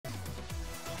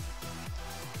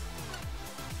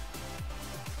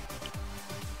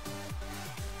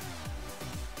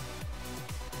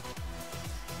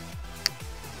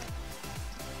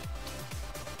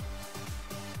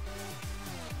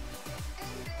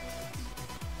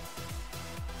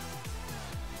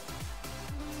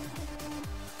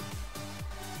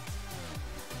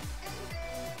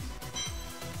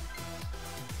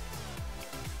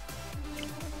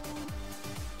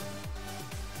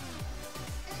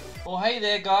Well, hey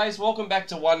there guys, welcome back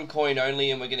to One Coin Only,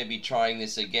 and we're going to be trying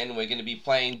this again. We're going to be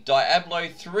playing Diablo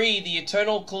 3, the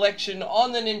Eternal Collection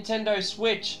on the Nintendo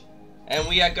Switch. And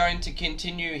we are going to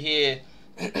continue here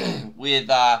with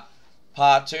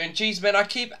part 2. And geez man,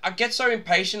 I get so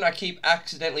impatient, I keep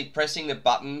accidentally pressing the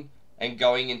button and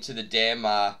going into the damn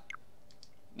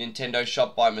Nintendo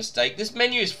shop by mistake. This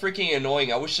menu is freaking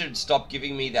annoying. I wish it would stop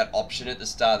giving me that option at the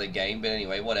start of the game, but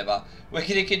anyway, whatever. We're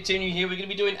going to continue here. We're going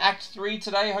to be doing Act 3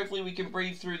 today. Hopefully we can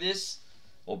breathe through this,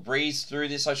 or breeze through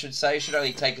this I should say. It should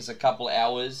only take us a couple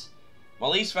hours. My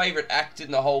least favourite act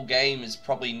in the whole game is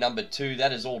probably number 2.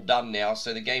 That is all done now,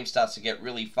 so the game starts to get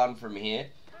really fun from here.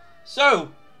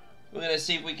 So, we're going to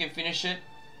see if we can finish it.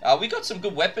 We got some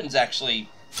good weapons actually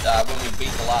when we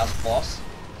beat the last boss,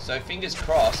 so fingers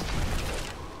crossed.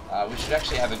 We should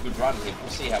actually have a good run here. We'll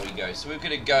see how we go. So we're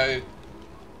going to go...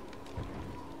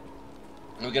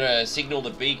 We're going to signal the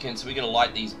beacons. So we're going to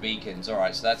light these beacons.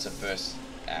 Alright, so that's the first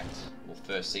act. Well,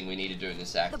 first thing we need to do in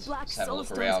this act. The black Let's have a look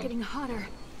soul around. storm's getting hotter,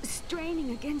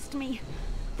 straining against me.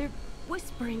 They're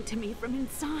whispering to me from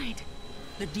inside.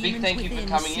 Big thank you for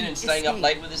coming in and staying up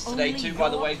late with us today too, by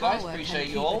the way, guys. Appreciate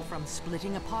you all. From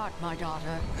splitting apart, my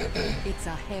daughter. It's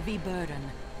a heavy burden,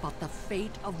 but the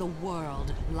fate of the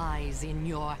world lies in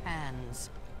your hands.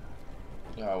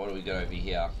 Alright, what do we got over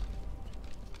here?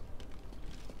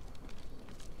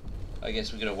 I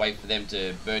guess we're gonna wait for them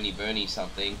to Bernie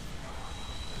something.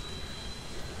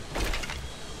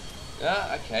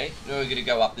 Ah, okay. No, we're gonna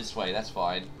go up this way, that's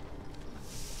fine.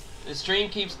 The stream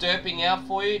keeps derping out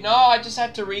for you? No, I just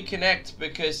had to reconnect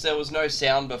because there was no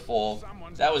sound before.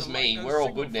 That was me. We're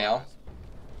all good now.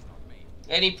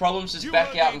 Any problems, just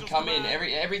back out and come in.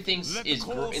 Everything is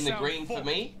in the green for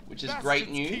me, which is great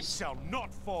news. Here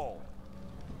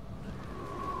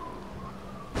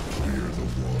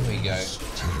we go.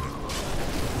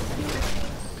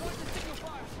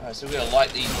 Alright, so we're going to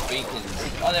light these beacons.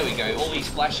 Oh, there we go. All these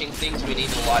flashing things, we need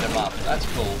to light them up. That's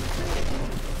cool.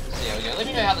 So there we go. Let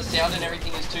me know how the sound and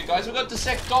everything is too, guys. We've got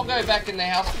Dissect Doggo back in the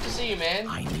house. Good to see you, man.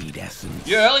 I need essence.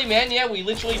 You're early, man. Yeah, we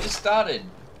literally just started.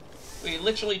 We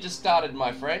literally just started,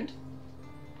 my friend.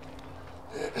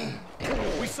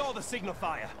 We saw the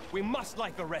signifier. We must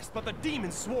light the rest, but the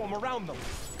demons swarm around them.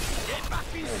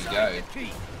 There we go.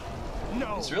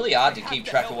 It's really hard to keep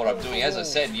track of what I'm doing. As I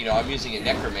said, you know, I'm using a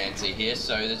Necromancer here,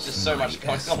 so there's just so much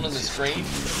going on the screen.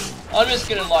 I'm just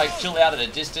gonna, like, chill out at a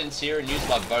distance here and use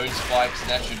my bone spikes, and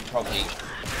that should probably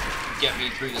get me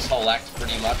through this whole act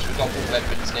pretty much. We've got good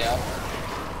weapons now.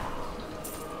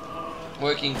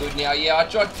 Working good now. Yeah,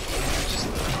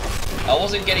 I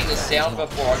wasn't getting the sound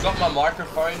before. I got my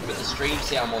microphone, but the stream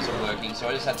sound wasn't working, so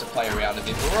I just had to play around a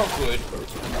bit. But we're all good.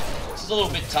 It's a little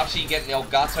bit touchy getting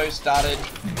Elgato started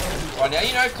right now.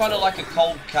 You know, kind of like a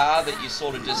cold car that you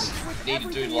sort of just need to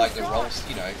do like the roll,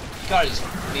 you know, you kind of just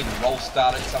need to roll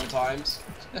start it sometimes.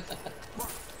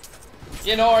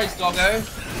 Yeah, no worries, doggo.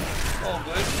 All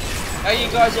good. How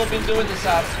you guys all been doing this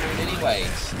afternoon anyway?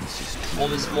 Or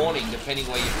this morning, depending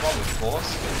where you're from, of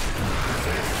course.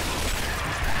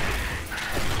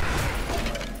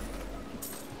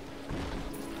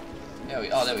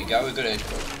 There we go. We're gonna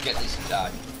get this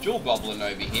Jewel Goblin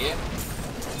over here.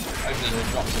 Hopefully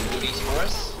he'll drop some goodies for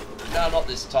us. No, not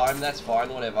this time. That's fine.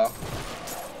 Whatever.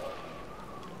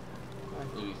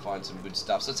 Hopefully we find some good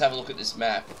stuff. So let's have a look at this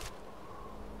map.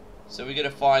 So we're gonna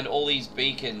find all these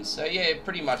beacons. So yeah,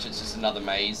 pretty much it's just another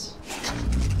maze.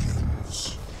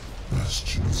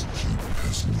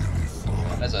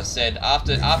 As I said,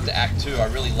 after Act 2, I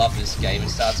really love this game. It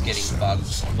starts getting fun.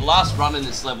 The last run in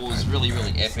this level is really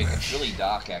epic. It's really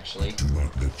dark, actually. Do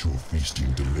not let your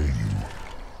feasting delay you.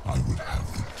 I would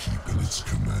have the keep and its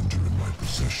commander in my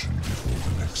possession before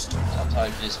the next time.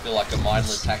 Sometimes you just feel like a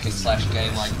mindless hack and slash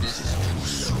game like this.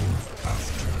 So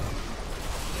after.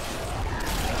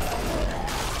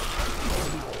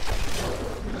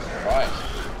 Right.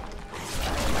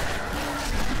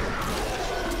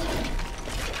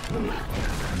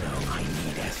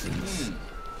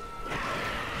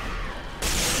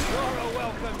 You're a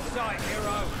welcome sight,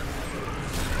 hero.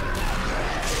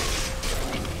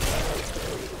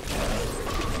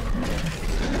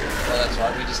 Oh, that's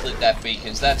right, we just lit that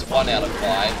beacon, so that's 1 out of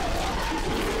 5.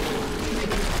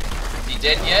 Is he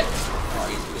dead yet? Oh,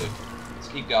 he's good. Let's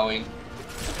keep going.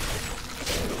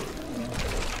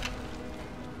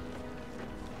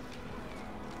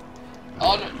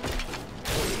 Oh, no.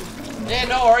 Yeah,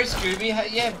 no worries, Scooby.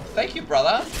 Yeah, thank you,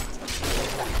 brother.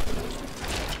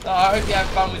 Oh, I hope you have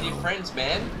fun with your friends,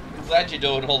 man. I'm glad you're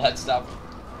doing all that stuff.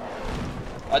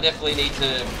 I definitely need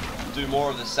to do more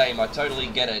of the same. I totally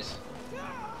get it.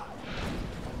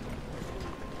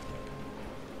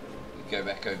 Go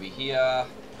back over here.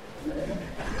 Alright.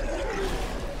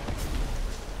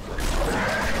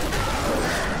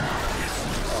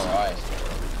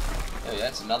 Oh,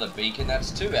 that's another beacon. That's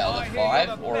 2 out of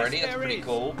 5 already. That's pretty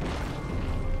cool.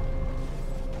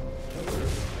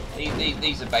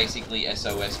 These are basically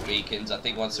SOS beacons. I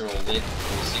think once they're all lit,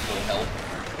 it'll signal help.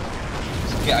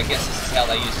 So I guess this is how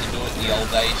they used to do it in the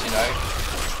old days, you know.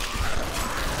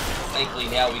 Thankfully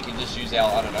now we can just use our,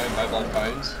 I don't know, mobile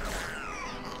phones.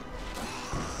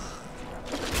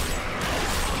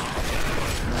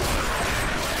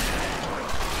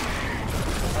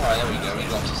 Alright, there we go. We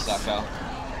got you, sucker.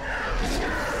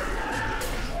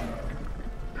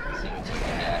 Let's see what's in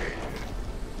here.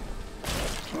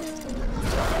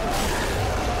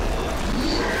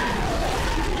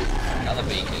 Another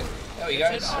beacon. There we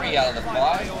go, 3 out of the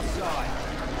 5.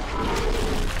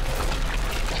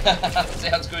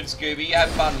 Sounds good, Scooby. Have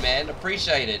fun, man.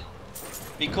 Appreciate it.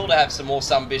 Be cool to have some more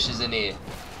sumbishes in here.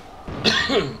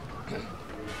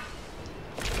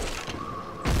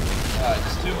 Alright,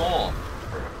 just 2 more.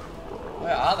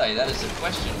 Where are they? That is the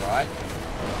question, right?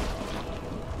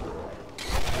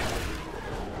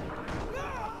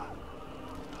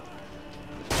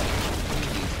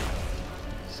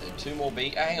 So 2 more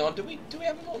beacons. Hang on, do we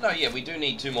have more? No, yeah, we do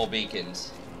need 2 more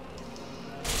beacons.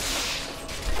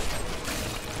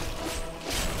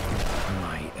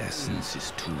 My essence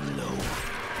is too low.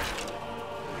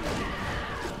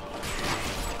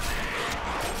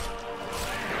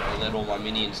 I'll let all my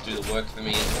minions do the work for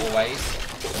me as always.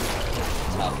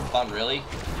 It's half the fun, really.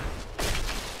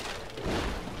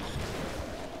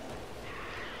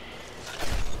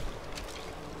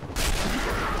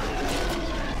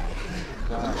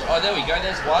 Gosh. Oh, there we go.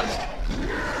 There's one.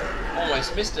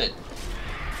 Almost missed it.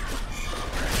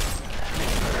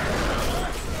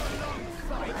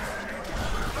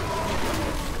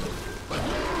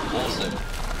 Awesome.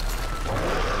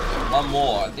 One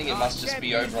more. I think it must just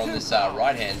be over on this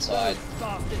right-hand side.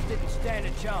 Bastards didn't stand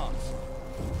a chance.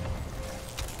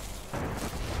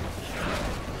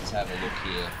 Let's have a look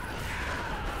here.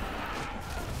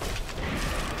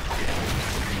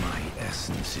 My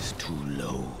essence is too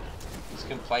low. He's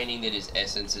complaining that his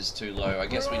essence is too low. I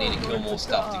guess we need to kill more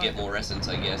stuff to get more essence,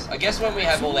 I guess. I guess when we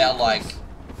have all our, like,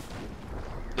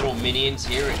 little minions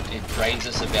here, it drains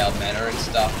us of our mana and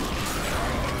stuff.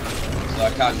 So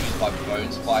I can't use my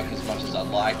bone spike as much as I'd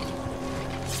like.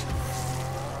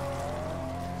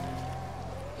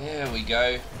 There we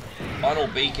go. Final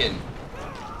beacon.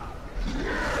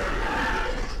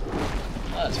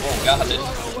 Oh, it's well guarded.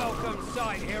 What a welcome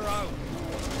sight, hero.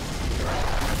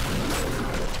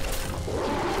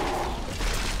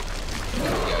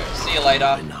 There we go. See you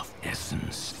later. Enough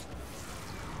essence.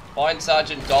 Find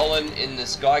Sergeant Dolan in the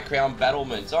Sky Crown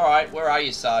battlements. Alright, where are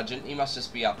you, Sergeant? He must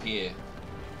just be up here.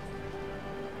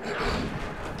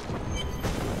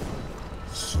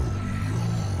 So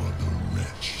you're the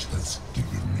wretch that's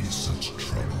given me such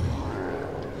trouble.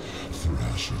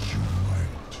 Thrash as you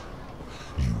might.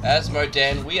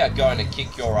 Azmodan, we are going to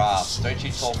kick your ass. Don't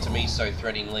you talk to me so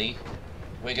threateningly.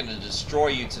 We're going to destroy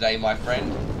you today, my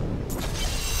friend.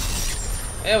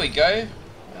 There we go.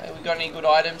 We got any good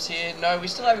items here? No, we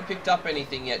still haven't picked up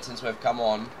anything yet since we've come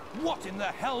on. What in the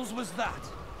hells was that?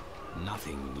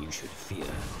 Nothing you should fear.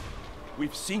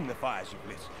 We've seen the fires you've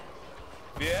lit.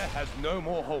 Fear has no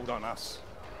more hold on us.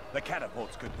 The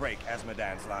catapults could break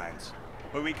Azmodan's lines,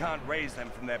 but we can't raise them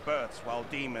from their berths while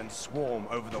demons swarm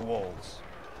over the walls.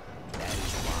 That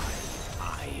is why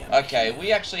I am Okay, here.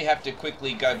 we actually have to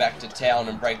quickly go back to town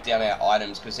and break down our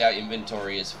items because our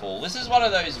inventory is full. This is one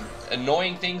of those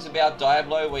annoying things about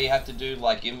Diablo where you have to do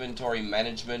like inventory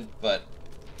management, but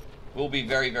we'll be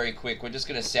very, very quick. We're just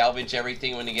going to salvage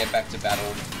everything when we get back to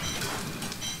battle.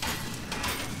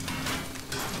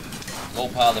 All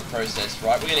part of the process,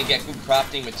 right? We're going to get good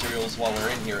crafting materials while we're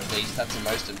in here at least. That's the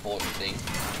most important thing.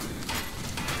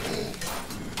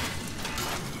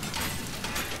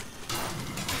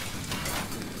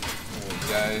 There we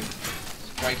go.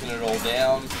 Just breaking it all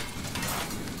down.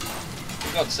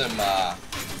 We've got some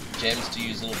gems to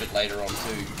use a little bit later on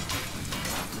too.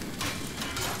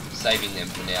 Saving them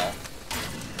for now.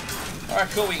 Alright,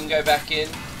 cool. We can go back in.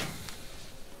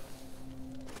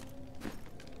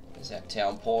 There's our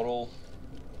town portal.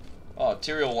 Oh,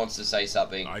 Tyrael wants to say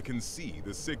something. I can see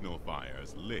the signal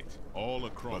fires lit all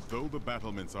across. But though the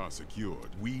battlements are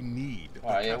secured, we need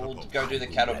Alright, yeah, we'll go do the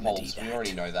catapults. We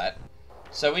already know that.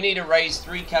 So we need to raise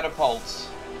 3 catapults.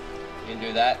 You can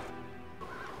do that.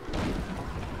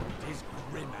 It is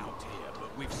grim out here, but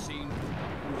we've seen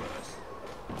worse.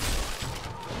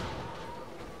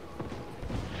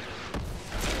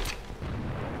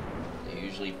 They're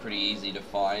usually pretty easy to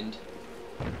find.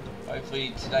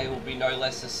 Hopefully today will be no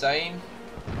less the same.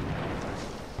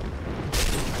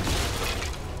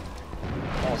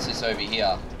 Oh, what's this over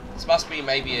here? This must be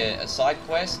maybe a side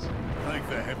quest. Thank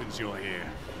the heavens you're here.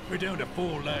 We're down to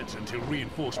 4 lads until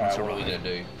reinforcements Alright, what arrive. are we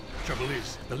gonna do? Trouble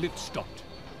is, the lift stopped.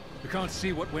 We can't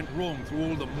see what went wrong through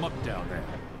all the muck down there.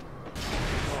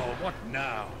 Oh, what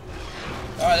now?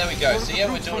 Alright, there we go. So yeah,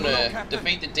 we're doing a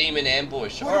defeat the demon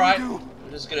ambush. Alright, we're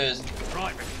just gonna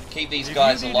keep these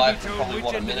guys alive for probably,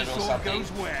 what, a minute or something.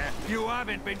 You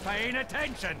haven't been paying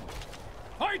attention.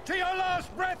 Fight to your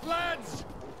last breath, lads!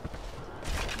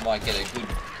 Might get a good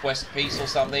quest piece or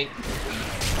something.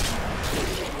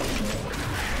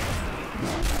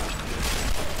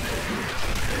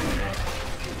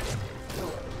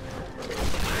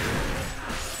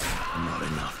 Not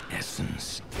enough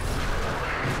essence.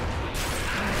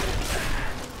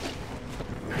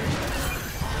 The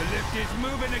lift is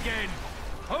moving again.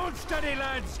 Hold steady,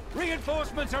 lads.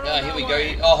 Reinforcements are on Here their we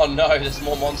way. go. Oh no, there's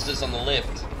more monsters on the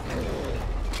lift.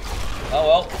 Oh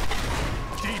well.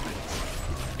 Demons.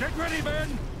 Get ready, men.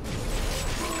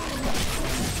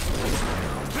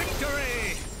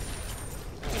 Victory!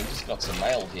 Oh, we just got some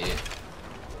mail here.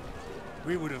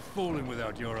 We would have fallen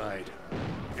without your aid.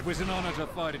 It was an honor to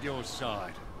fight at your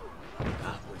side.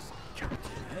 That was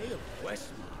Captain Hale of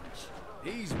Westmarch.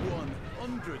 He's won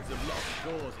hundreds of lost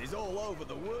causes all over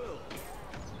the world.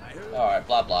 Alright,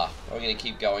 blah blah. We're gonna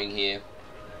keep going here.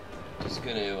 Just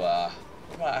gonna,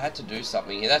 I had to do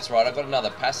something here. That's right, I've got another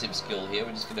passive skill here.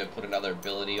 We're just gonna put another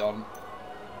ability on.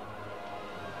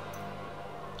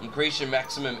 Increase your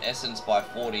maximum essence by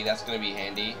 40. That's gonna be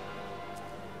handy.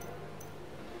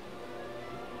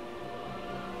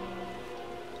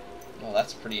 Oh,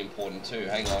 that's pretty important too.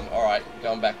 Hang on. Alright,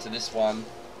 going back to this one.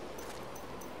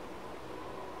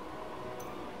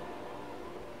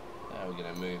 Now we're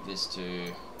gonna move this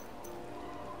to...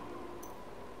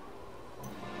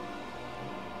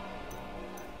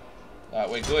 Alright,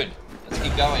 we're good. Let's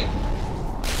keep going.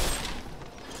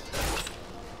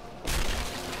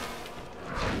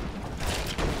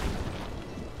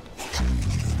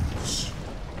 Demons.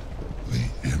 The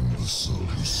imbecile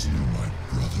who slew my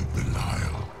brother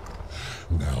Belial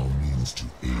now means to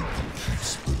aid the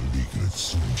keep's beleaguered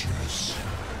soldiers.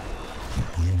 He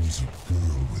brings a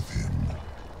girl with him.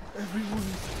 Everyone is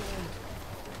dead.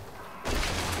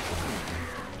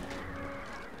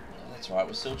 That's right,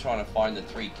 we're still trying to find the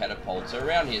 3 catapults. They're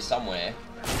around here somewhere.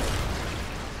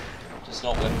 Just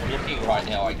not where we're looking right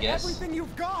now, I guess. Everything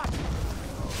you've got!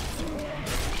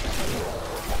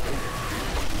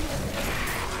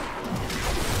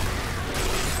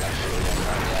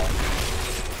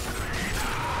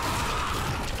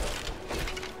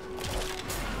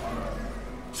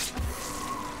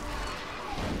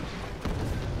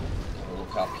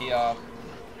 Look up here.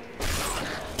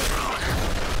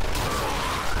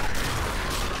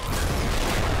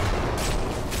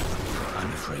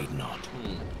 I'm afraid not.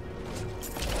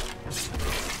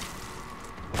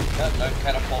 No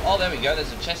catapult. Oh, there we go.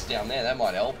 There's a chest down there. That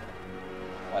might help.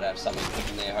 Might have something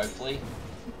hidden there, hopefully.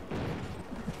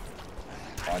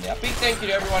 Find out. Big thank you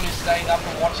to everyone who's staying up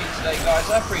and watching today, guys.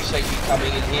 I appreciate you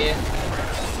coming in here.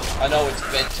 I know it's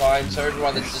bedtime, so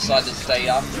everyone that's decided to stay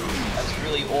up, that's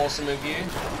really awesome of you.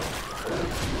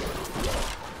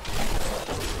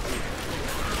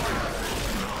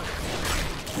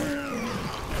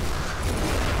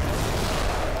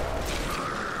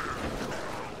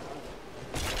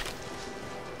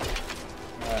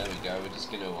 There we go. We're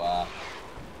just going to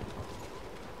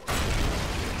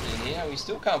in here. We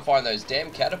still can't find those damn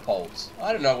catapults.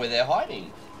 I don't know where they're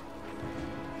hiding.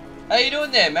 How you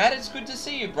doing there, Matt? It's good to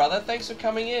see you, brother. Thanks for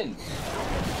coming in.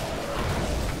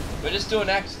 We're just doing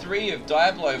Act 3 of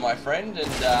Diablo, my friend, and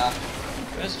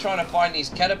we're just trying to find these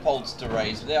catapults to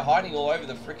raise. They're hiding all over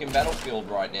the freaking battlefield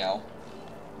right now.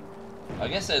 I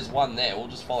guess there's one there. We'll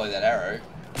just follow that arrow.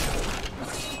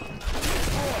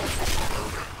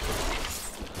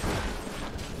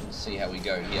 See how we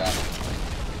go here.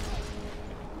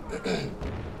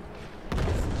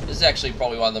 This is actually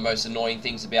probably one of the most annoying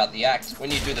things about the act. When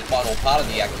you do the final part of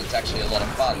the act, it's actually a lot of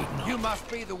fun. You must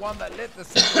be the one that lit the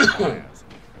signal fires.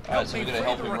 Alright, so we're going to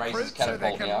help him raise his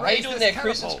catapult now. How you doing there,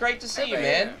 Chris? It's great to see you,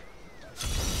 man.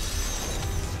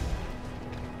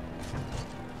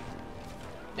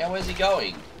 Now, where's he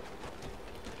going?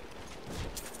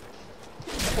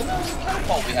 Well, that was a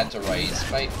catapult we had to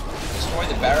raise, mate. Destroy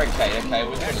the barricade. Okay,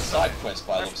 we're doing a side quest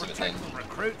by the looks of it then.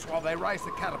 Recruits while they raise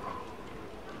the catapult.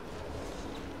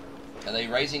 Are they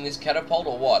raising this catapult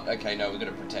or what? Okay, no, we're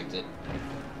going to protect it.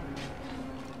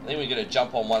 I think we're going to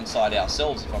jump on one side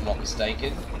ourselves, if I'm not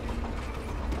mistaken.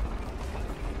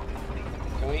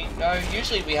 Can we? No,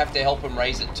 usually we have to help them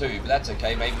raise it too, but that's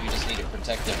okay. Maybe we just need to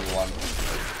protect everyone.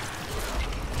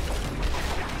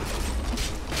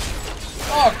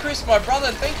 Oh, Chris, my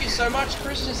brother, thank you so much.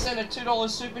 Chris just sent a $2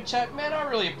 super chat. Man, I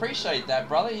really appreciate that,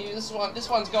 brother. This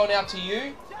one's going out to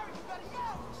you.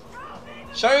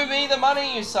 Show me the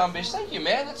money, you son bitch. Thank you,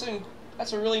 man.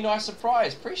 That's a really nice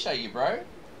surprise. Appreciate you, bro.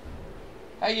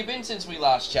 How you been since we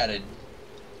last chatted?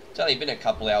 It's only been a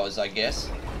couple hours, I guess.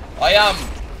 I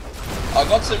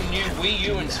got some new Wii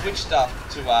U and Switch stuff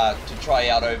to try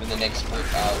out over the next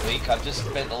week. I've just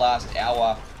spent the last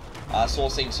hour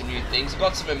sourcing some new things. I've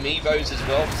got some amiibos as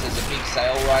well because there's a big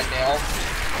sale right now.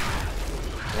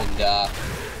 And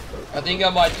I think I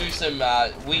might do some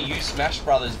Wii U Smash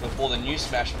Brothers before the new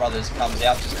Smash Brothers comes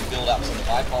out, just to build up some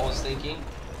hype, I was thinking.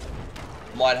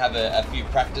 Might have a few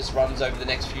practice runs over the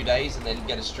next few days and then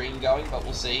get a stream going, but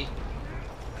we'll see.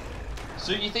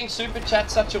 So you think Super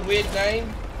Chat's such a weird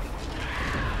name?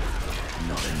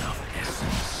 Not enough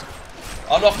essence.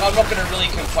 I'm not going to really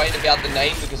complain about the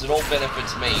name because it all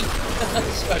benefits me.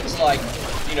 So it's like,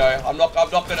 you know, I'm not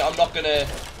gonna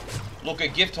look a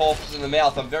gift horse in the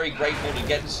mouth. I'm very grateful to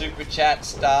get Super Chat,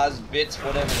 stars, bits,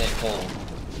 whatever they're called.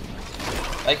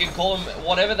 They can call them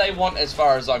whatever they want as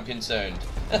far as I'm concerned.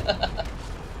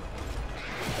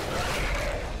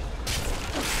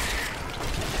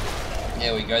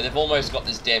 There we go. They've almost got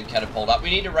this damn catapult up. We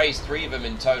need to raise 3 of them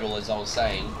in total, as I was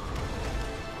saying.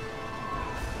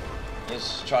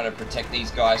 Just trying to protect these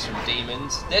guys from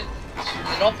demons. They're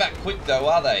not that quick though,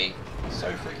 are they?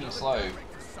 So freaking slow.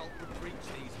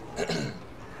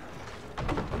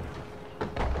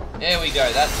 There we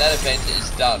go. That event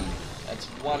is done. That's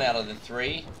 1 out of the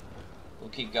 3. We'll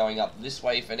keep going up this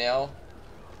way for now.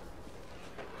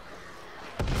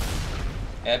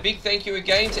 A big thank you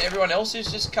again to everyone else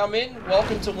who's just come in.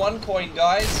 Welcome to OneCoin,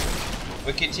 guys.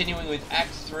 We're continuing with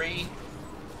Act 3.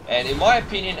 And in my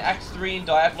opinion, Act 3 in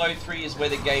Diablo 3 is where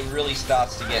the game really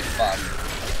starts to get fun.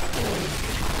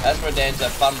 Azmodan's a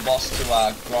fun boss to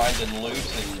grind and loot,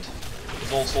 and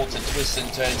there's all sorts of twists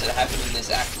and turns that happen in this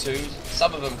Act 2.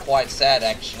 Some of them quite sad,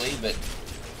 actually, but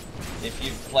if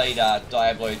you've played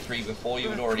Diablo 3 before, you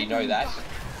would already know that.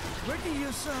 Ready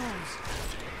yourselves.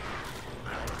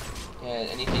 Yeah,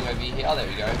 anything over here? Oh, there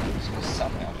we go. Just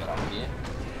somehow get up here.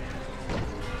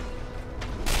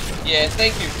 Yeah,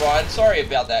 thank you, Brian. Sorry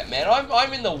about that, man.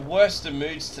 I'm in the worst of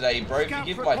moods today, bro.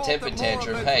 Forgive my temper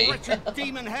tantrum, hey. I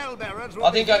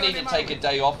think I need to take a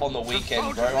day off on the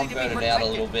weekend, bro. I'm burning out a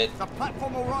little bit.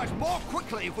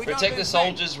 Protect the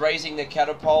soldiers raising the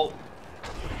catapult.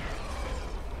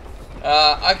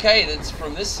 Okay, that's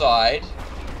from this side.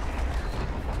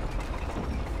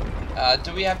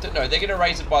 Do we have to... No, they're going to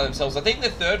raise it by themselves. I think the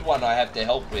third one I have to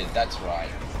help with. That's right.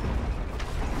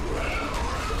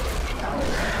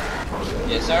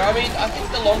 Yeah, so, I mean, I think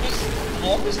the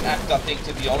longest act, I think,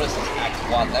 to be honest, is Act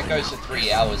 1. That goes for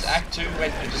 3 hours. Act 2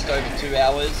 went for just over 2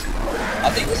 hours.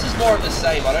 I think this is more of the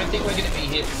same. I don't think we're going to be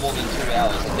here for more than 2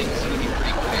 hours. I think it's going to be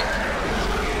pretty quick.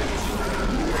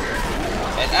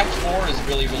 And Act 4 is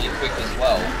really, really quick as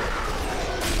well.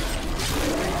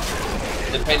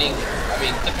 Depending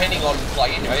on,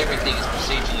 like, you know, everything is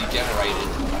procedurally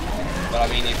generated. But I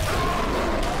mean, if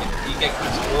you get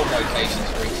good spawn locations,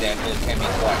 for example, it can be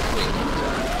quite quick.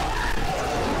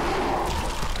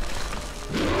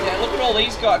 Yeah, look at all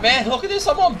these guys. Man, look at this,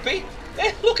 I'm on beat.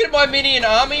 Look at my minion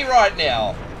army right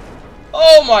now.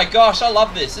 Oh my gosh, I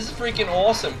love this. This is freaking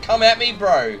awesome. Come at me,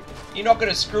 bro. You're not going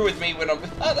to screw with me when I'm...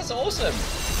 Oh, that's awesome.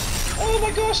 Oh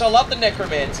my gosh, I love the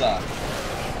Necromancer.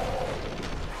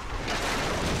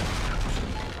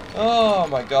 Oh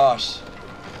my gosh,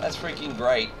 that's freaking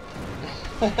great.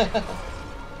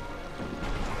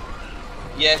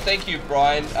 Yeah, thank you,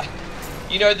 Brian.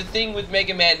 You know, the thing with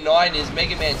Mega Man 9 is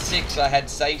Mega Man 6 I had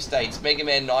save states. Mega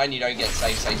Man 9 you don't get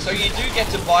save states. So you do get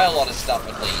to buy a lot of stuff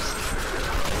at least.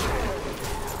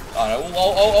 I don't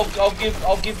know,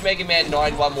 I'll give Mega Man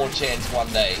 9 one more chance one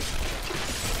day.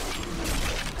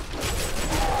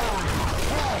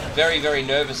 Very, very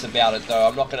nervous about it though,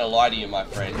 I'm not going to lie to you, my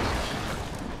friend.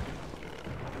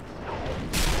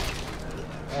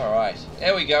 Alright,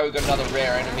 there we go, we've got another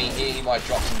rare enemy here, he might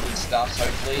drop some good stuff,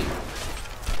 hopefully.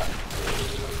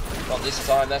 Not this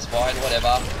time, that's fine,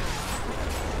 whatever.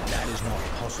 That is not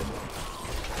possible.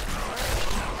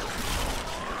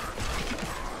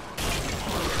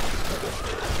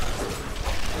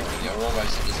 There we go, we're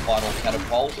almost at this final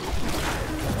catapult.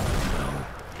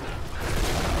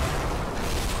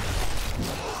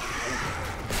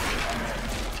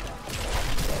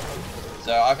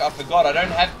 So I forgot, I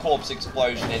don't have Corpse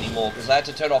Explosion anymore because I had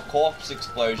to turn off Corpse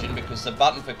Explosion because the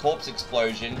button for Corpse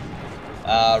Explosion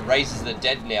raises the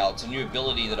dead now. It's a new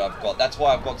ability that I've got. That's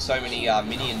why I've got so many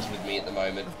minions with me at the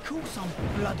moment. Of course I'm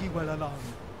bloody well alone.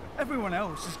 Everyone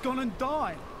else has gone and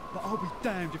died. But I'll be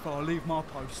damned if I leave my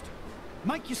post.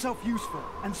 Make yourself useful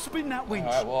and spin that winch.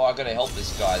 Alright, well, I gotta help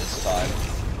this guy this time.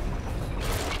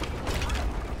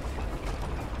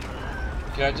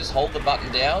 Can I just hold the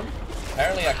button down?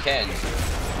 Apparently I can.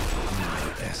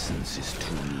 My essence is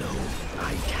too low.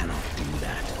 I cannot do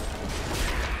that.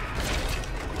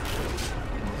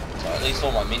 So at least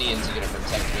all my minions are gonna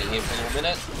protect me here for a little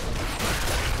minute.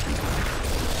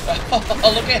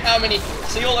 Look at how many.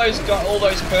 See all those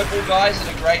purple guys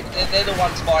that are great. They're the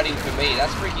ones fighting for me.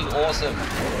 That's freaking awesome.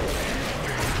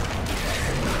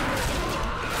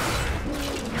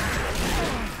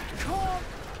 Can't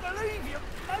believe you're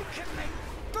making me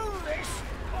do this.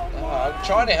 I'm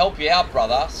trying to help you out,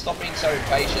 brother. Stop being so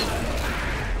impatient.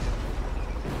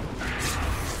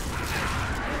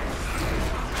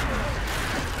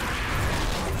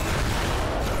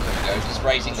 Just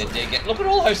raising the dig. Look at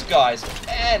all those guys.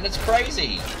 Man, that's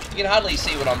crazy. You can hardly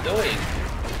see what I'm doing.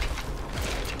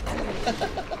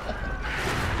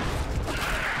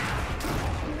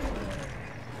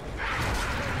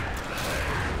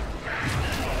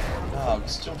 Oh, I'm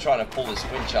still trying to pull this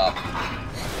winch up.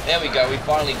 There we go. We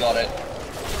finally got it.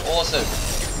 Awesome.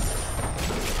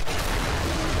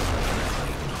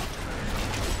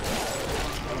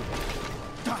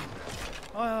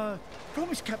 I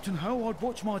promised Captain Ho I'd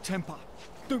watch my temper.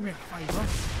 Do me a favour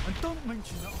and don't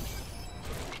mention that.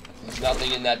 There's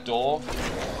nothing in that door.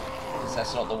 Guess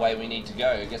that's not the way we need to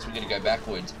go. I guess we're going to go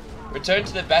backwards. Return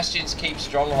to the Bastion's Keep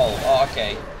stronghold. Oh,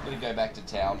 okay. I'm going to go back to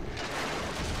town.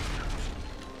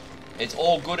 It's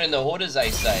all good in the hood, as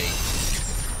they say.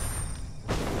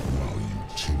 While you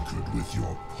tinkered with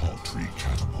your paltry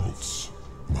catapults,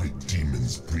 my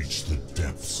demons breached the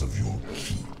depths of your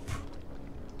keep.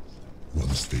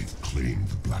 Once they've claimed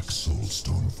the Black Soul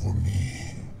Stone for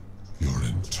me, your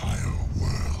entire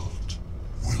world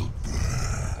will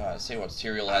burn. Alright, see what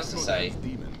Tyrael has to say. Azmodan's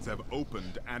demons have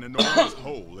opened an enormous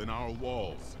hole in our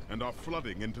walls and are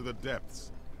flooding into the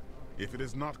depths. If it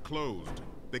is not closed,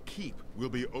 the keep will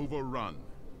be overrun.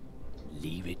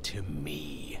 Leave it to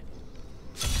me.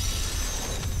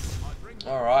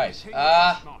 Alright,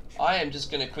 I am just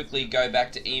going to quickly go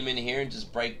back to Eamon here and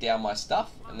just break down my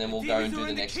stuff, and then we'll go and do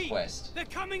the next quest. They're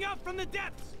coming up from the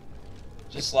depths.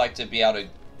 Just like to be able to...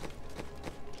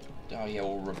 Oh yeah,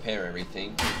 we'll repair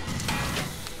everything.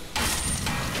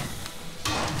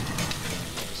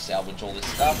 Salvage all this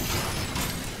stuff.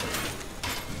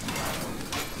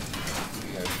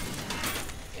 Here we go.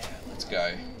 Yeah, let's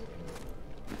go.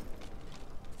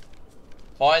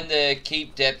 Find the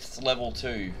keep depth level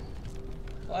 2.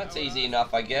 Well, that's easy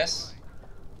enough, I guess.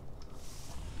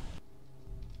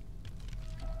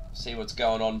 See what's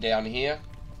going on down here.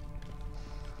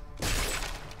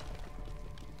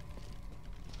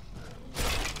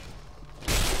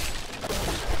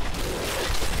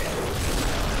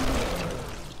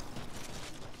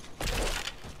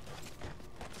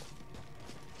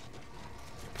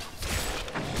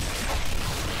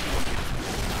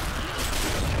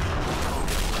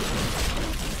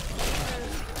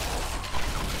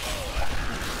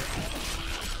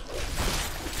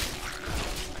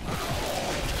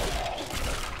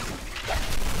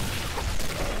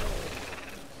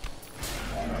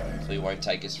 Won't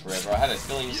take us forever. I had a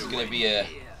feeling this is going to be a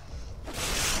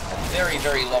very,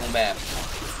 very long map.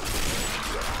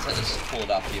 So let's just pull it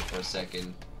up here for a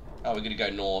second. Oh, we're going to go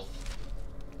north.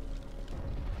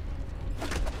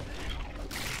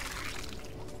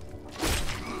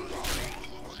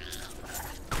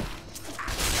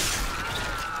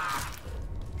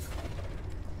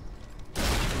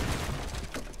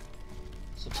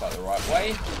 This looks like the right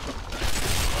way.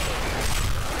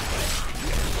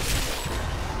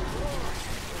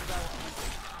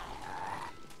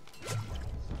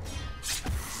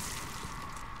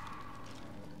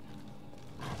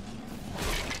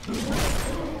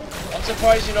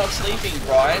 Surprised you're not sleeping,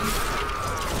 Brian.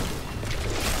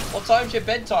 What time's your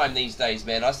bedtime these days,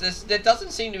 man? There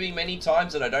doesn't seem to be many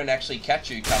times that I don't actually catch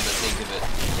you, come to think of it.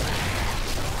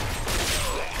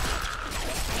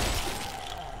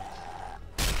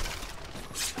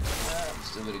 I'm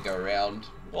still gonna go around.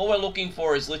 All we're looking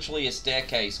for is literally a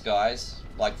staircase, guys.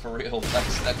 Like, for real.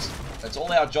 That's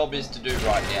all our job is to do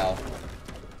right now.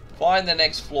 Find the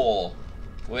next floor.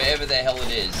 Wherever the hell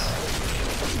it is.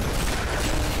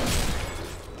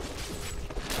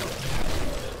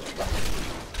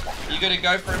 You gonna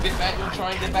go for a bit, Matt? You'll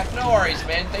try and get back? No worries,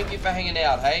 man. Thank you for hanging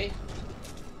out, hey?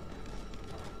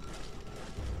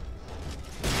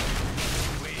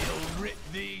 We'll rip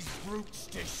these brutes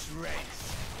to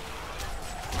shreds.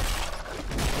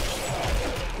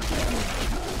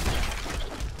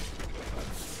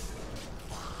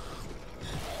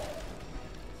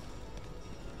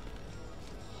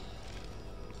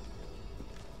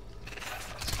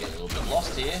 Let's get a little bit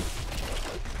lost here.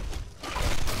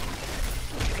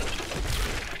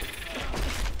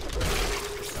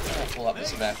 I'll pull up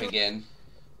this map again.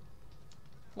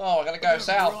 Oh, I gotta go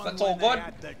south. That's all good.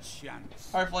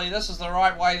 Hopefully this is the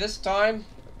right way this time.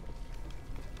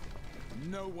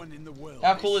 No one in the world.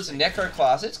 How cool is the Necro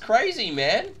class? It's crazy,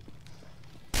 man.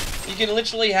 You can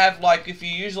literally have, like, if you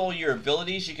use all your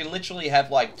abilities, you can literally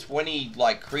have, like, 20,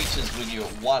 like, creatures with you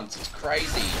at once. It's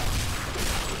crazy.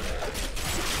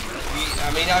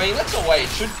 I mean, that's the way it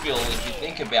should feel if you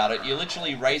think about it. You're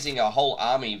literally raising a whole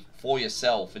army for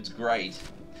yourself. It's great.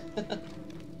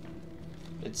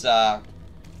 It's, I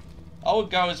would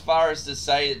go as far as to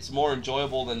say it's more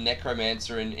enjoyable than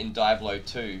Necromancer in Diablo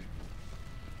 2.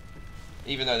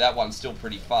 Even though that one's still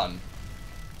pretty fun.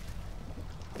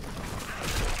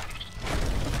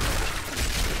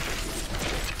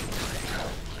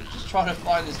 Just trying to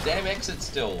find this damn exit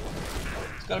still.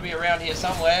 It's got to be around here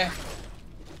somewhere.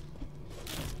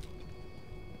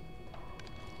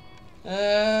 Pull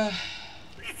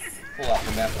up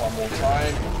the map one more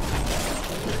time.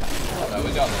 Oh no,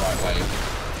 we're going the right way.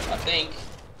 I think.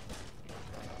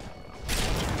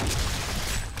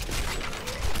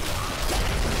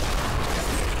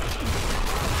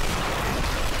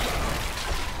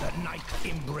 The night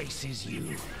embraces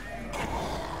you.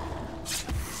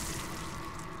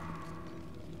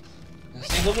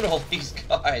 See, look at all these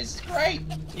guys. It's great.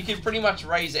 You can pretty much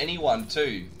raise anyone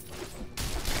too.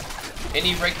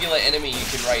 Any regular enemy you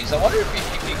can raise. I wonder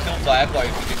if you kill Diablo,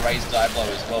 if you can raise Diablo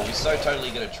as well. We're so totally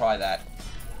going to try that.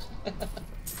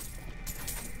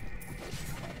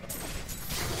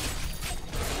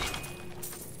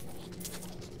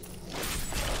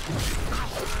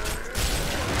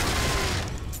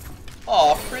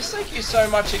 Oh, Chris, thank you so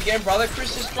much again, brother.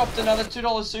 Chris just dropped another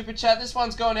 $2 super chat. This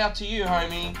one's going out to you,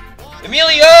 homie.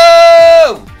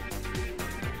 Emilio!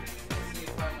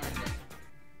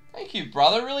 Thank you,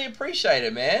 brother. Really appreciate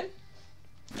it, man.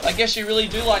 I guess you really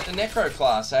do like the Necro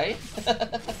class, eh?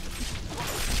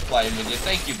 Playing with you.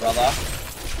 Thank you, brother.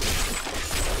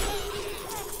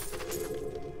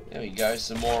 There we go.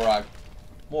 Some more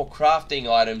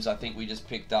crafting items I think we just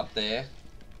picked up there.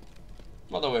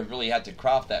 Not that we've really had to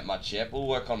craft that much yet. We'll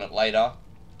work on it later.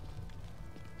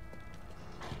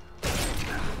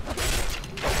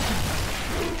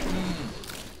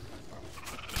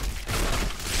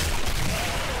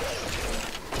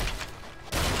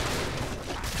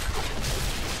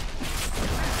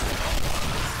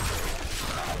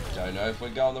 Don't know if we're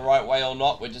going the right way or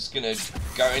not. We're just gonna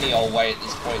go any old way at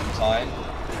this point in time.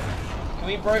 Can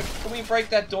we break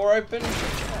that door open?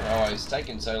 Oh, it's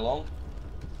taking so long.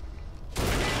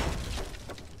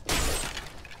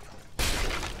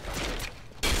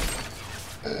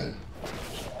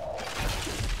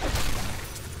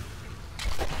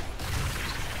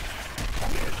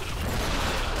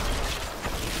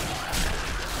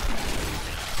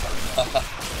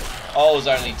 I was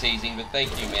only teasing, but thank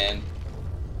you, man.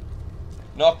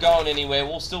 Not going anywhere.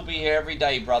 We'll still be here every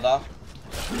day, brother.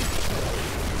 And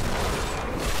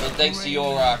thanks to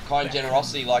your kind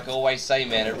generosity, like I always say,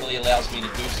 man, it really allows me to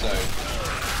do so.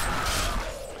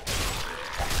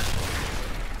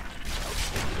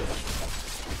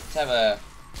 Let's have a...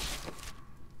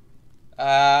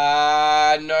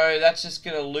 no, that's just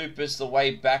going to loop us the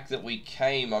way back that we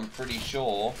came, I'm pretty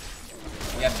sure.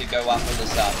 We have to go up on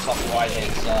this top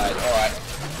right-hand side. Alright.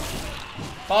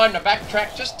 Fine, to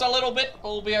backtrack just a little bit,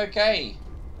 we'll be okay.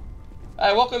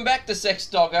 Hey, welcome back to Sex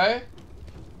Doggo.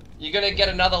 You're gonna get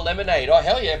another lemonade. Oh,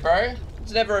 hell yeah, bro.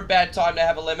 It's never a bad time to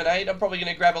have a lemonade. I'm probably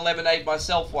gonna grab a lemonade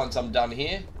myself once I'm done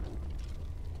here.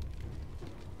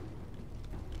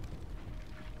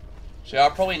 So I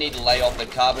probably need to lay off the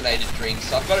carbonated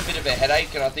drinks. I've got a bit of a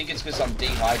headache, and I think it's because I'm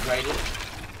dehydrated.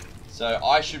 So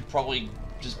I should probably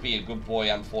just be a good boy,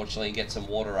 unfortunately, and get some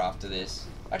water after this.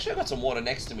 Actually, I've got some water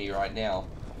next to me right now.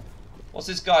 What's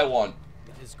this guy want?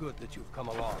 It is good that you've come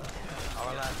along.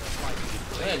 I'm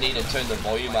gonna need to turn the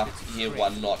volume up here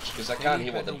one notch, because I can't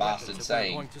hear what the bastard's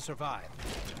saying. Going to survive.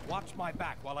 Watch my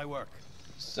back while I work.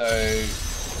 So,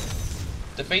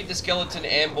 defeat the skeleton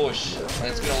ambush, and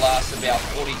it's gonna last about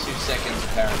 42 seconds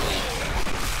apparently.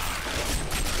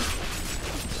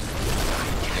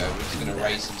 There we go, we're just gonna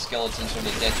raise some skeletons from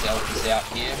the dead to help us out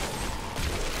here.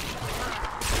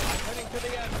 Heading to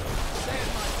the end. Stay at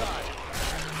my side.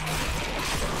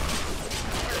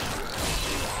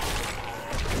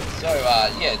 So,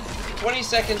 yeah, 20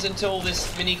 seconds until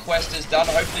this mini quest is done.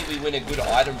 Hopefully we win a good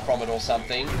item from it or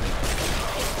something.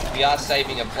 We We are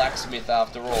saving a blacksmith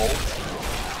after all.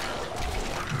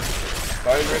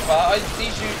 Bone Ripper.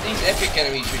 These epic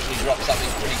enemies usually drop something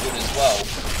pretty good as well.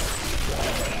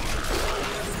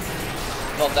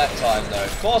 Not that time though.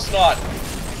 Of course not.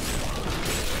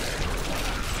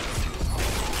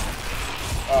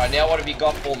 Alright, now what have you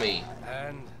got for me?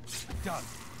 And done.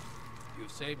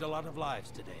 You've saved a lot of lives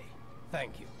today.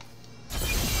 Thank you.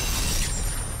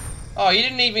 Oh, you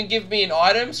didn't even give me an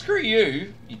item? Screw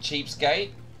you, you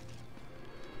cheapskate.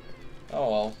 Oh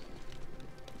well.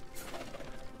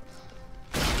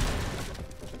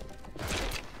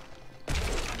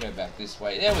 Go back this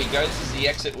way. There we go. This is the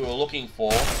exit we were looking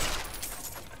for.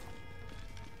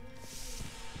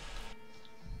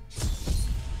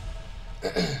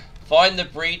 Find the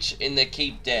breach in the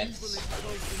keep depths.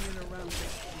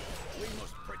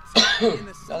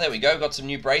 Oh, there we go. Got some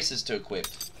new braces to equip.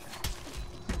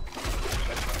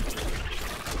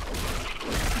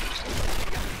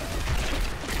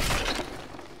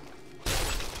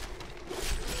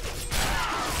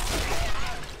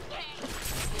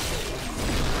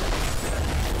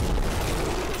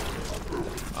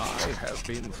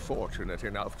 Been fortunate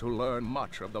enough to learn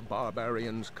much of the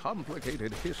barbarians'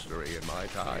 complicated history in my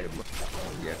time.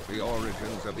 Yet the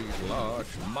origins of these large,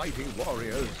 mighty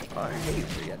warriors are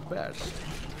hazy at best.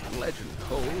 Legend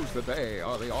holds that they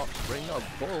are the offspring of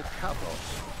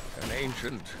Volcapos, an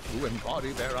ancient who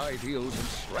embodied their ideals of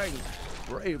strength,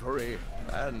 bravery,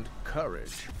 and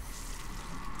courage.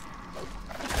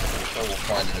 I'm sure we'll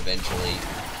find it eventually.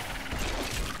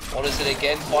 What is it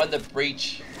again? Find the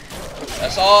breach.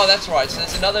 Oh, that's right. So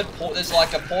there's another there's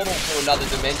like a portal to another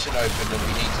dimension open that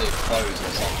we need to close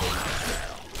or something.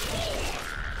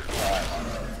 Right.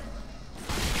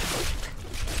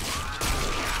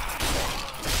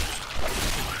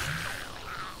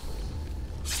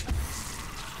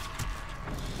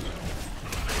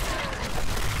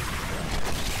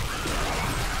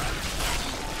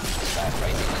 Start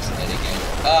raising this head again.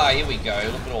 Ah, here we go.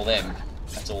 Look at all them.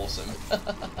 That's awesome.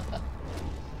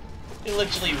 You can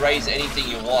literally raise anything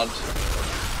you want.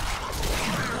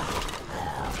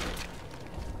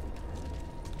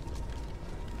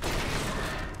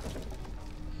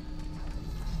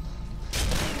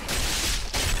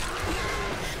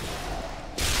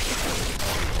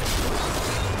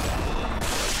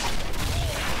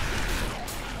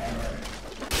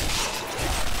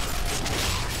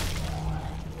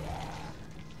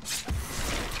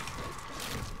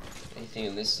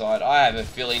 On this side. I have a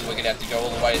feeling we're gonna have to go all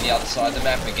the way to the other side of the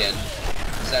map again,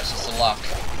 because that's just the luck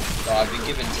that I've been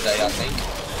given today, I think.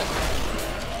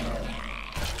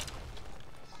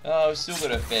 Oh, we've still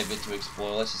got a fair bit to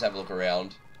explore. Let's just have a look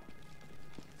around.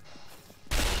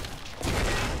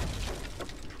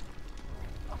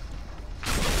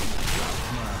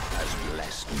 Has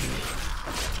blessed me.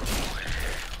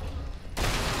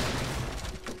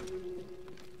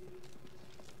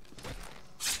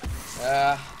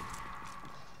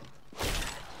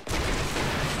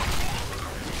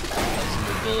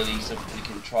 Abilities that we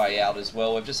can try out as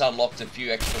well. We've just unlocked a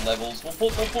few extra levels.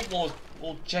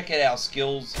 We'll check out our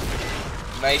skills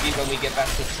maybe when we get back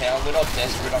to town. We're not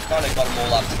desperate. I've kind of got them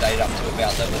all up to date up to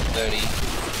about level 30.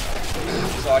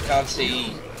 So I can't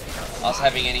see us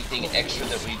having anything extra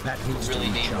that we really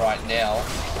need right now.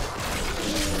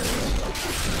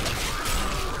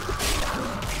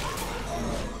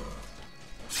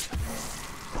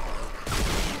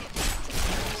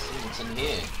 Let's see what's in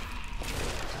here.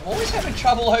 I'm always having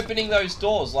trouble opening those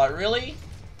doors, like really?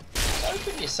 Just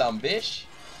open you some bitch.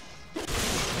 Oh,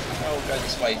 we'll go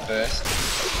this way first.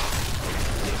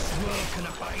 This world can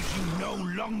abide you no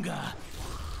longer.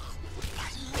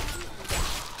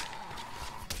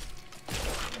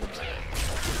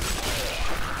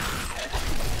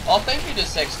 Oh, thank you to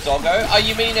Sex Doggo. Oh,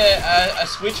 you mean a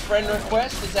Switch friend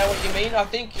request? Is that what you mean? I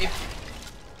think if...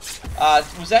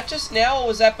 was that just now or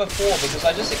was that before? Because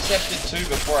I just accepted 2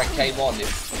 before I came on.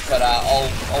 But I'll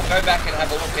go back and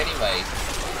have a look anyway.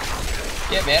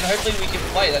 Yeah, man. Hopefully we can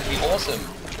play. That'd be awesome.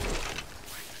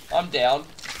 I'm down.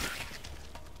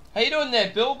 How you doing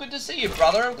there, Bill? Good to see you,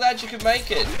 brother. I'm glad you could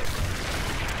make it.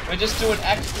 We're just doing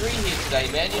Act 3 here today,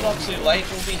 man. You're not too late.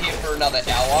 We'll be here for another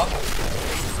hour.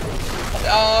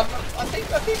 I think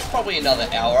probably another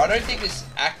hour. I don't think this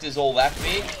act is all that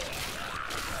big.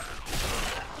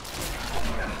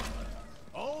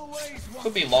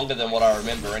 Could be longer than what I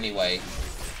remember anyway.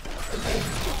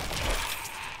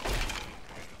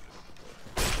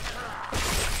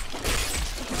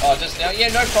 Oh, just now? Yeah,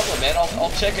 no problem, man. I'll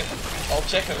check it. I'll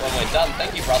check it when we're done.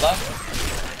 Thank you, brother.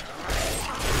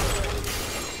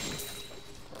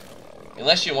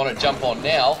 Unless you want to jump on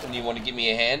now and you want to give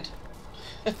me a hand.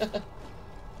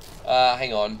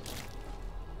 Hang on.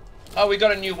 Oh, we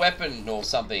got a new weapon or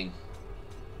something.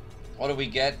 What do we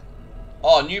get?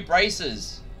 Oh, new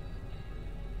braces.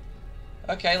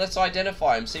 Okay, let's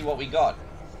identify them, see what we got.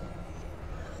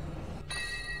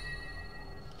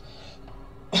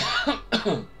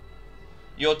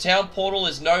 Your town portal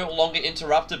is no longer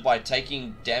interrupted by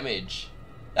taking damage.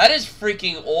 That is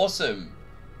freaking awesome.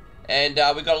 And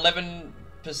we got 11%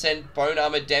 bone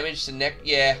armor damage to neck.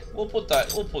 Yeah, we'll put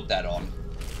that on.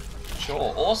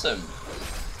 Sure, awesome.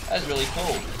 That's really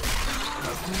cool.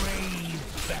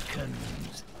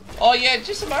 Oh yeah,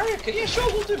 just a Mario Kart. Yeah, sure,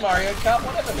 we'll do Mario Kart.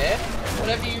 Whatever, man.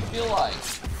 Whatever you feel like.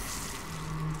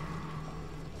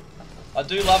 I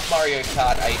do love Mario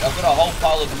Kart 8. I've got a whole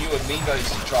pile of new amiibos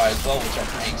to try as well, which I'm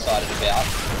pretty excited about.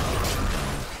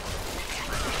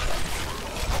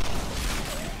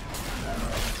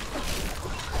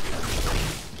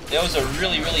 There was a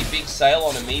really big sale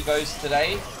on amiibos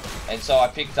today, and so I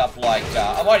picked up like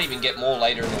I might even get more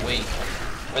later in the week.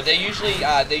 But they're usually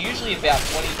about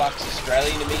 $20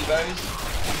 Australian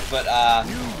amiibos. But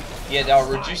yeah, they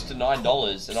were reduced to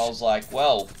 $9, and I was like,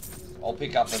 well, I'll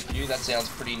pick up a few. That sounds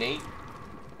pretty neat.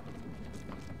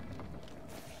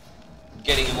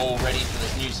 Getting them all ready for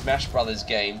this new Smash Brothers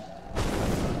game.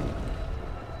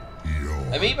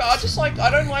 Amiibo, I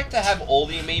don't like to have all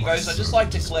the amiibos. I just like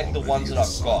to collect the ones that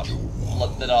I've got,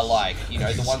 that I like. You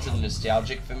know, the ones that are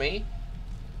nostalgic for me.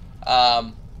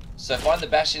 So find the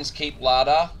Bastion's Keep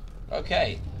Larder.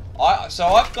 Okay. So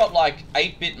I've got like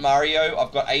 8-bit Mario,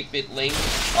 I've got 8-bit Link,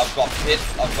 I've got Pit,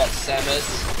 I've got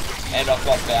Samus, and I've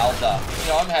got Bowser. You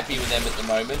know, I'm happy with them at the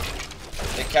moment.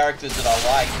 They're characters that I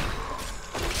like.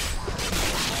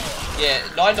 Yeah,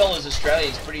 $9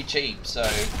 Australian is pretty cheap, so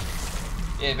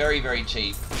yeah, very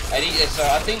cheap. And so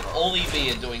I think all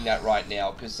EV are doing that right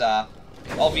now, because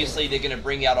obviously they're going to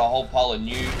bring out a whole pile of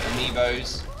new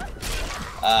amiibos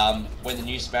when the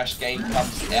new Smash game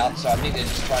comes out, so I think they're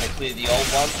just trying to clear the old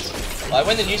ones. Like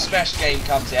when the new Smash game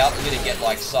comes out, they're going to get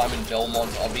like Simon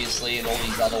Belmont, obviously, and all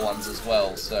these other ones as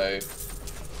well, so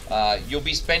you'll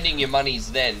be spending your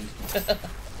monies then.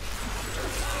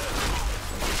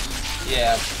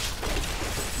 Yeah.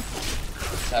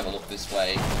 Let's have a look this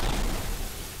way.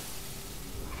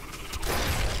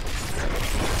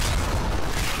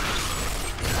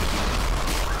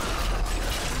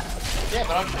 Yeah,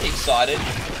 but I'm pretty excited.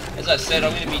 As I said,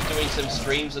 I'm going to be doing some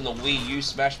streams on the Wii U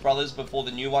Smash Brothers before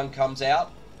the new one comes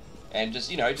out. And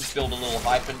just, you know, just build a little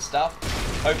hype and stuff.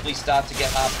 Hopefully start to get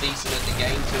half decent at the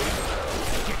game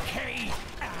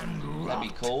too. That'd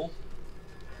be cool.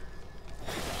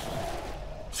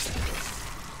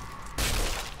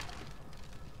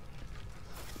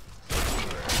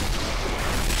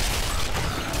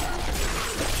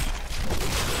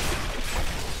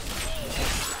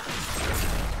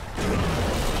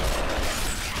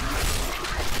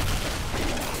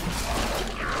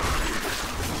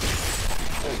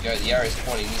 Go, the arrow's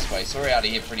pointing this way, so we're out of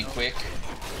here pretty quick.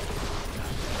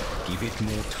 Give it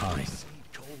more time.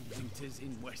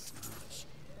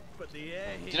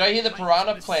 Did I hear the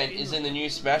piranha plant is in the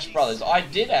new Smash Brothers? I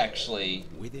did actually.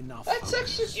 That's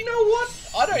actually, you know what?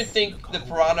 I don't think the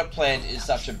piranha plant is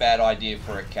such a bad idea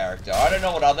for a character. I don't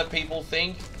know what other people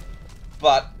think,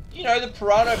 but you know, the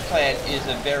piranha plant is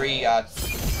a very, I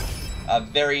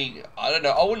don't know,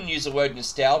 I wouldn't use the word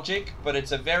nostalgic, but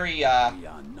it's a very, We are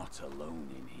not alone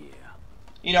in here.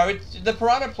 you know, the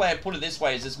piranha plant, put it this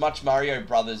way, is as much Mario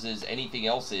Brothers as anything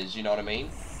else is, you know what I mean?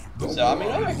 So, I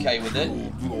mean, I'm okay with it.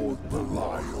 Lord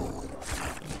Belial,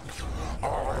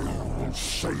 I will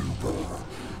savor,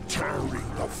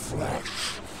 tearing the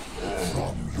flesh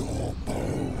from your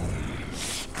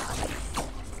bones.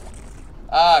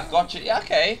 Ah, gotcha. Yeah,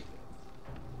 okay.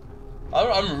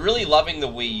 I'm really loving the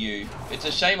Wii U. It's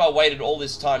a shame I waited all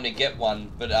this time to get one,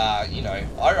 but you know,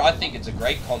 I think it's a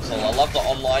great console. I love the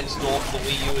online store for the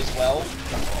Wii U as well.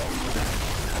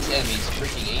 This enemy is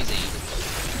freaking easy.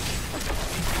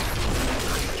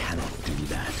 I cannot do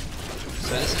that.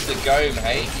 So this is the Gome,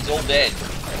 hey? He's all dead.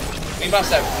 We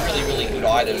must have really good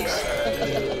items.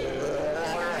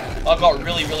 I got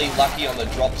really lucky on the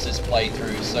drops this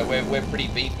playthrough, so we're pretty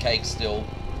beefcake still.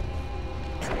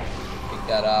 Pick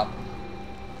that up.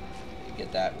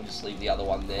 Get that. We'll just leave the other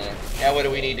one there. Now where do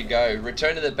we need to go?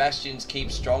 Return to the Bastion's Keep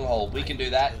Stronghold. We can do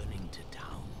that.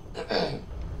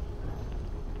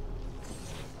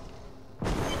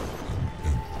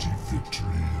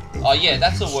 Oh yeah,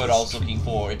 that's the word I was looking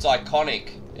for. It's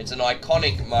iconic. It's an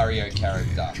iconic Mario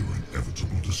character. Your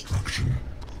inevitable destruction.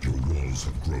 Your walls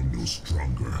have grown no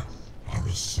stronger. Our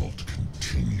assault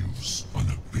continues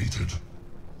unabated.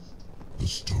 The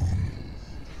stone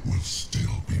will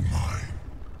still be mine.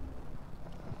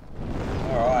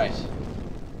 Alright.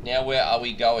 Now where are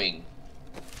we going?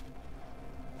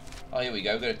 Oh, here we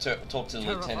go. We've got to talk to the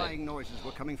lieutenant. Terrifying noises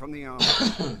were coming from the army,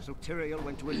 so Tyrael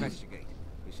went to investigate.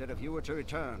 He said if you were to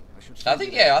return, I should... I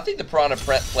think the piranha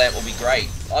plant will be great.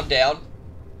 I'm down.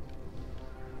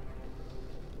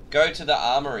 Go to the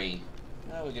armory.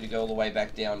 Oh, we're going to go all the way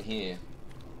back down here.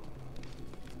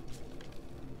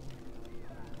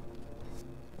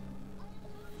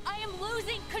 I am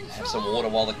losing control. Have some water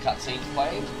while the cutscene's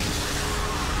playing.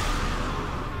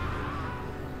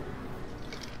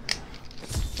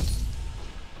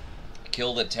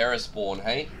 Kill the terror spawn,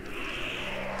 hey?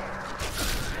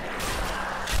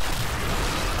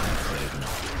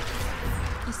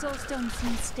 The soul stone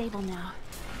seems stable now.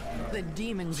 The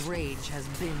demon's rage has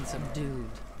been subdued.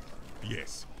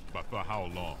 Yes, but for how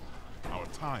long? Our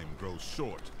time grows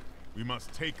short. We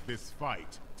must take this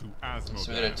fight to Azmodan.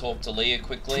 So we're going to talk to Leah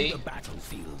quickly. To the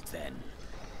battlefield, then.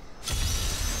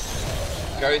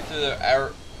 Go through the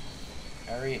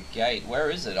Ariat Gate. Where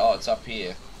is it? Oh, it's up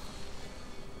here.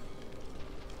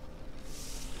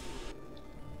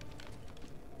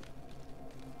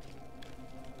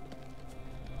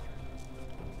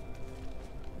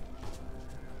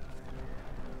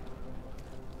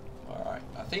 Alright,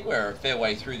 I think we're a fair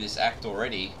way through this act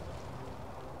already.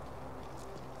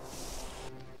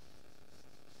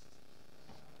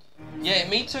 Yeah,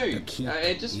 me too.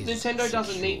 Nintendo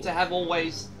doesn't need to have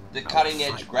always the cutting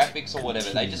edge graphics or whatever.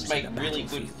 They just make really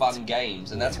good fun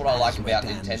games, and that's what I like about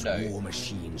Nintendo. War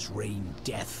machines rain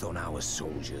death on our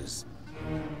soldiers.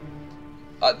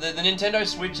 The Nintendo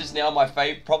Switch is now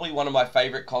probably one of my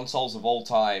favorite consoles of all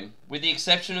time. With the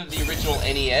exception of the original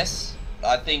NES,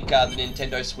 I think the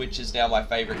Nintendo Switch is now my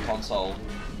favorite console.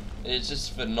 It's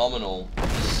just phenomenal.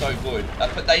 It's so good.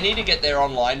 But they need to get their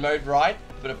online mode right.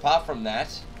 But apart from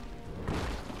that,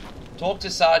 talk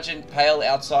to Sergeant Pale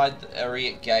outside the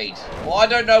Ariat Gate. Well, I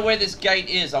don't know where this gate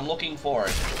is. I'm looking for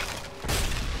it.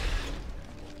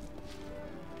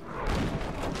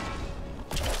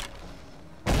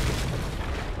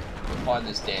 Find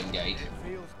this damn gate.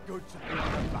 Feels good to be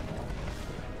on the back.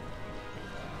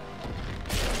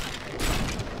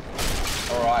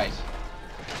 Alright.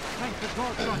 Thank the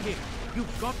gods are here.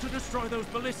 You've got to destroy those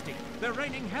ballistic. They're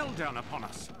raining hell down upon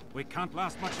us. We can't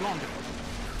last much longer.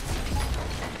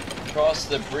 Cross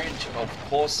the bridge of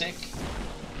Corsic.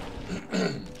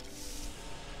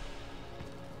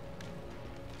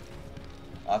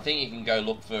 I think you can go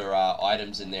look for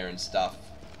items in there and stuff.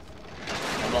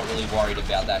 I'm not really worried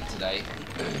about that today.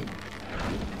 Do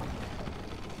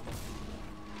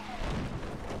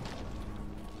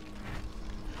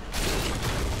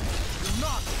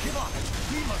not give up.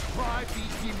 We must drive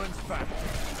these demons back.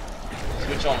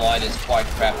 Switch Online is quite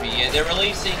crappy. Yeah, they're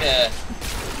releasing a...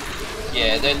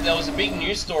 Yeah, there was a big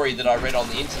news story that I read on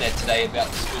the internet today about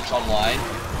the Switch Online.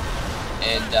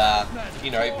 And,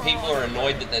 you know, people are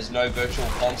annoyed that there's no virtual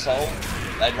console.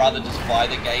 They'd rather just buy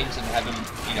the games and have them,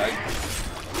 you know...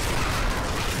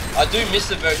 I do miss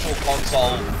the virtual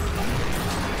console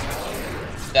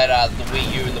that the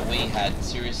Wii U and the Wii had,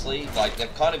 seriously. Like,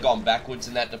 they've kind of gone backwards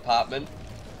in that department.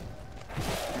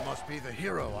 You must be the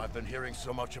hero I've been hearing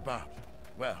so much about.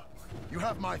 Well, you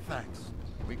have my thanks.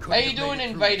 How you doing,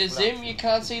 Invader Zim? You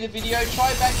can't see the video?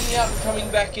 Try backing out and coming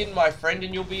back in, my friend,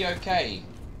 and you'll be okay.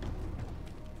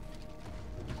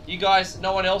 You guys,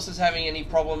 no one else is having any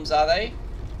problems, are they?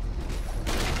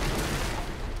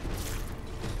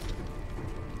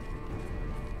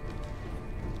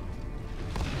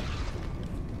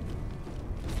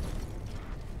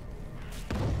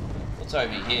 What's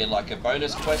over here, like a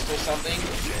bonus quest or something?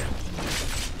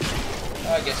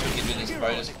 I guess we can do this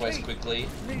bonus quest quickly.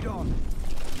 Lead on.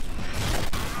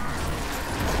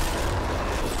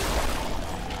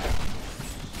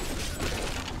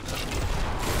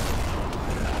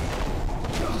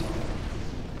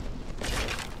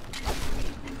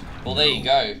 Well, there you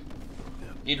go.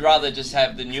 You'd rather just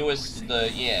have the newest,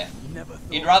 yeah.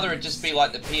 You'd rather it just be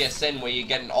like the PSN where you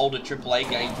get an older AAA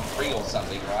game for free or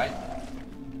something, right?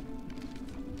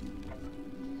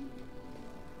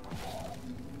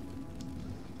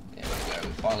 There we go,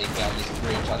 we finally found this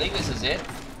bridge. I think this is it.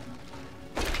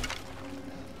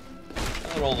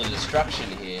 Look at all the destruction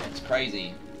here, it's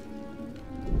crazy.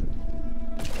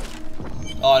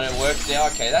 Oh, and it works now?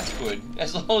 Okay, that's good.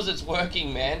 As long as it's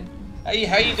working, man. Hey,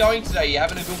 how you going today? You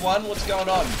having a good one? What's going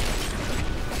on?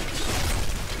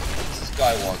 What's this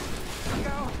guy want?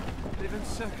 They've been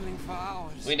circling for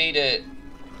hours. We need to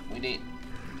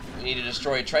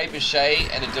destroy a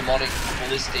trebuchet and a demonic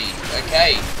ballisti.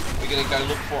 Okay, we're gonna go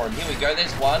look for him. Here we go.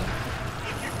 There's one.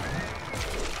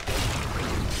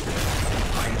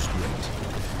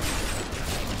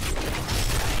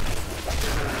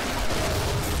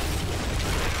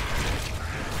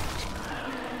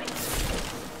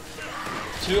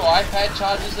 2 iPad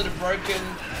chargers that are broken.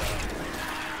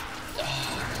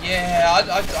 Yeah,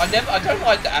 I don't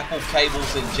like the Apple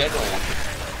cables in general.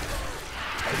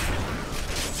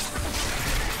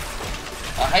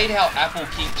 I hate how Apple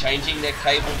keep changing their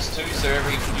cables too, so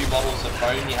every few models of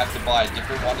phone you have to buy a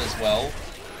different one as well.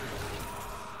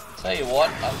 Tell you what,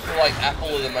 I feel like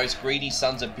Apple are the most greedy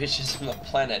sons of bitches on the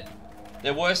planet.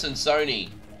 They're worse than Sony.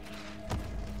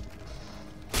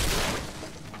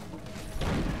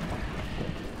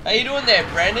 How you doing there,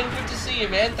 Brandon? Good to see you,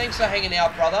 man. Thanks for hanging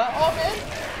out, brother. Oh, man.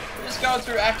 We're just going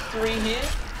through Act 3 here.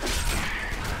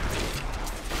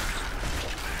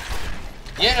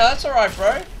 Yeah, no, that's alright,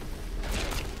 bro.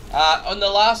 On the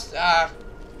last,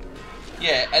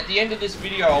 yeah, at the end of this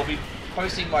video, I'll be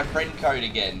posting my friend code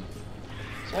again.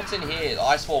 So what's in here? The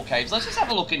Icefall Caves. Let's just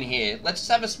have a look in here. Let's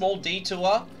just have a small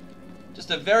detour. Just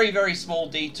a very, very small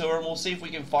detour, and we'll see if we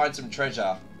can find some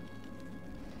treasure.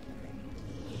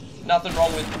 Nothing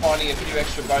wrong with finding a few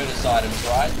extra bonus items,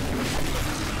 right?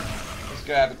 Let's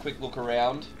go have a quick look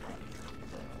around.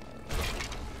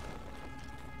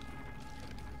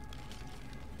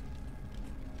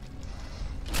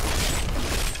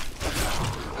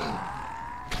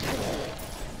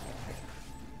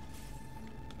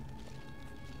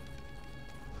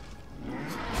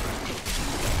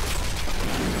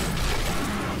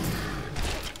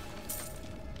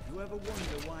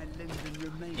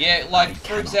 Yeah, like,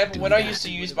 for example, when I used to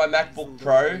use my MacBook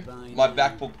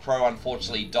Pro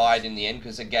unfortunately died in the end,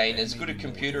 because again, as good a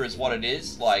computer as what it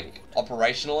is, like,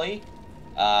 operationally,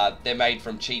 they're made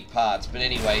from cheap parts. But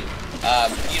anyway,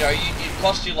 you know, it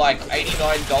cost you like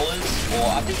 $89, or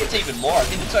I think it's even more. I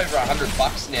think it's over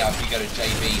 $100 now if you go to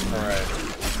JB for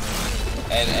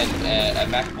a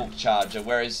MacBook charger,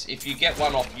 whereas if you get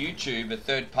one off YouTube, a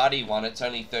third-party one, it's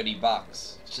only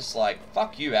 $30. It's just like,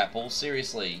 fuck you, Apple,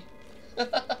 seriously.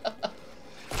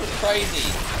 It's crazy.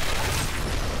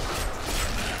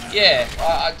 Yeah,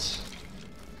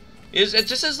 it's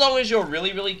just as long as you're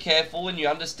really, really careful and you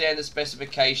understand the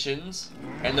specifications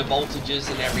and the voltages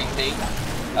and everything,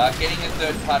 getting a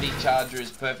third-party charger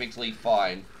is perfectly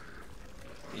fine.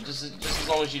 Just as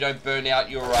long as you don't burn out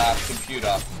your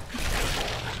computer.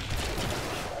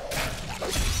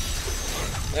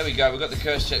 There we go, we've got the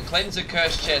cursed chest. Cleanse the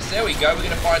cursed chest. There we go, we're going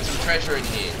to find some treasure in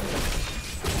here.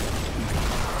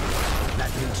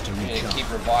 I'm going to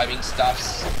keep reviving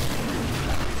stuffs.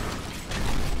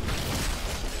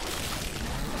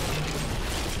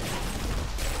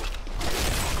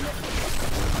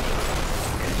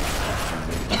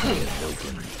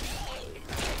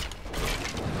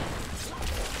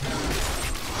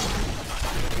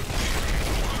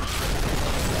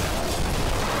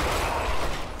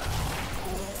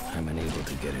 I'm unable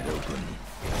to get it open.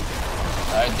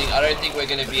 I don't think we're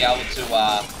going to be able to,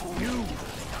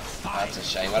 that's a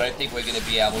shame. I don't think we're going to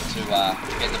be able to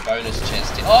get the bonus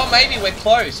chest in. Oh, maybe we're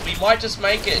close. We might just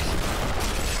make it.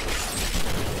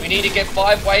 We need to get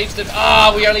 5 waves to...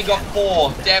 Ah, we only got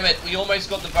 4. Damn it. We almost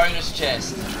got the bonus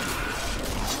chest.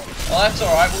 Well, that's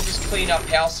alright. We'll just clean up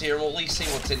house here and we'll at least see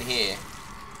what's in here.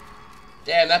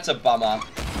 Damn, that's a bummer.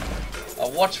 A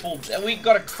watchful... We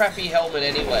got a crappy helmet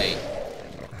anyway.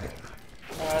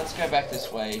 Alright, let's go back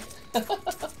this way.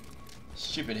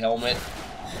 Stupid helmet.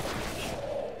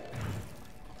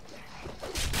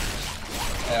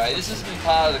 Anyway, this isn't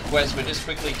part of the quest. We're just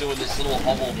quickly doing this little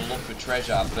hobble to look for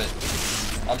treasure, but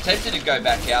I'm tempted to go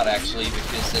back out actually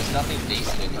because there's nothing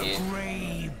decent in here.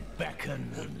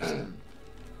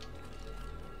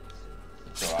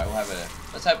 It's alright, we'll have a...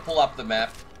 Let's pull up the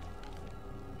map.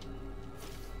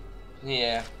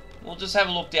 Yeah, we'll just have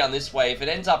a look down this way. If it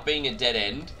ends up being a dead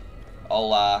end,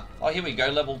 I'll, oh, here we go,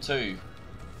 level 2.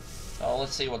 Oh,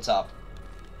 let's see what's up.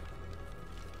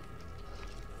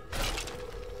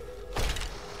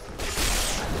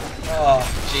 Oh,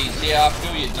 jeez, yeah, I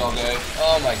feel you, doggo.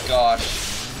 Oh my gosh.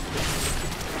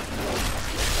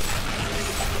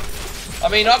 I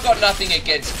mean, I've got nothing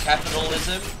against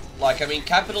capitalism. Like, I mean,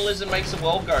 capitalism makes the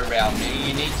world go round.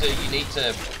 You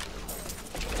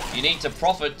need to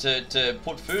profit to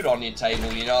put food on your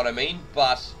table, you know what I mean?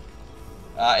 But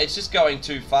it's just going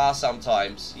too far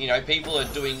sometimes. You know, people are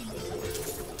doing...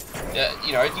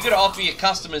 you know, you got to offer your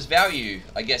customers value,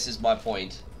 I guess is my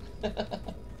point.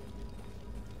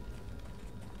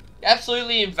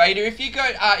 Absolutely, Invader. If you go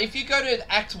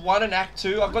to Act 1 and Act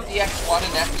 2, I've got the Act 1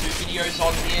 and Act 2 videos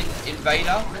on here,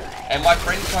 Invader, and my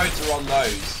friend codes are on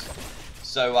those.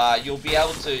 So you'll be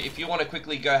able to, if you want to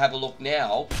quickly go have a look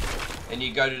now, and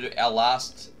you go to our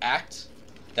last act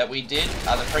that we did,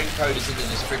 the friend code is in the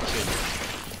description.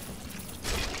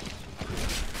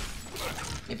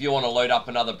 If you want to load up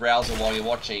another browser while you're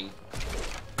watching.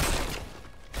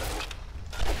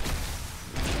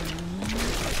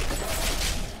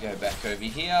 Go back over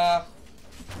here.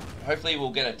 Hopefully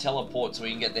we'll get a teleport so we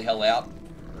can get the hell out.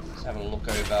 Just having a look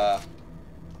over.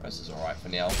 This is alright for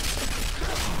now.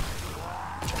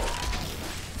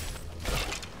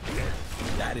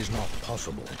 That is not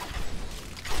possible.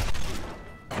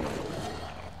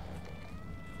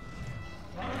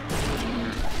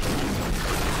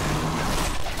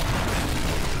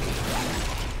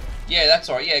 Yeah, that's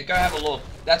alright. Yeah, go have a look.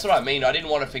 That's what I mean. I didn't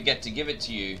want to forget to give it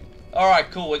to you.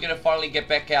 Alright, cool. We're going to finally get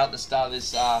back out at the start of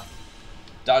this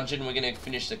dungeon. We're going to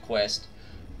finish the quest.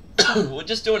 We're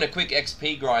just doing a quick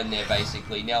XP grind there,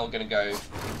 basically. Now we're going to go...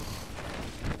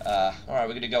 alright,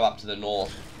 we're going to go up to the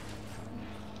north.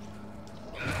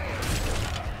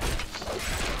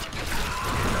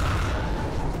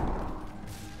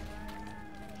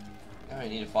 Now we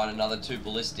need to find another 2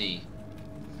 ballistae.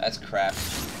 That's crap.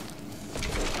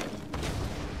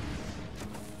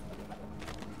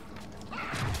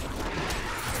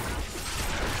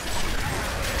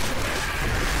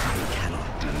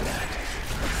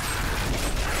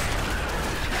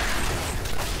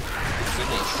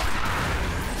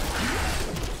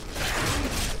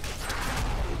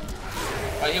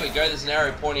 Oh, here we go. There's an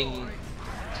arrow pointing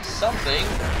to something.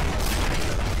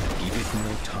 Give it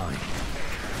no time.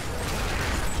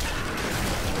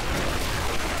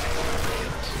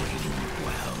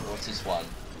 What's this one?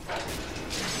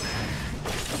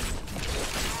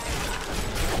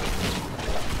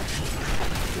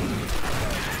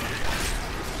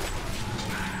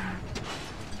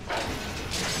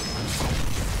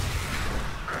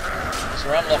 So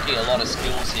we're unlocking a lot of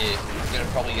skills here. We're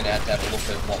probably going to have a look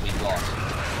at what we got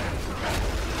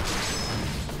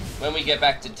when we get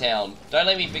back to town. Don't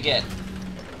let me forget.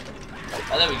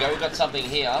 Oh, there we go. We've got something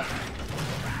here.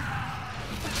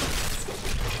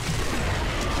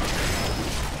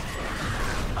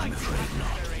 I'm afraid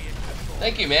not.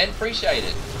 Thank you, man. Appreciate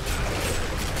it.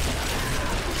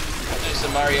 I'll do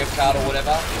some Mario Kart or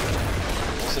whatever,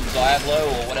 or some Diablo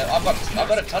or whatever. I've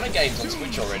got a ton of games on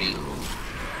Switch already, so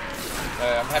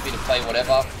I'm happy to play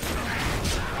whatever.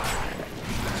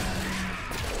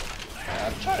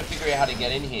 I'm trying to figure out how to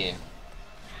get in here.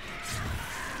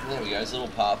 There we go. There's a little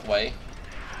pathway.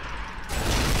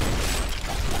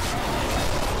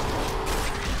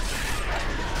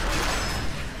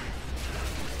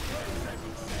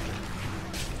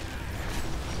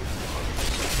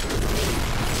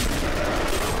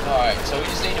 Alright, so we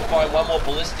just need to find one more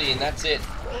ballistae and that's it.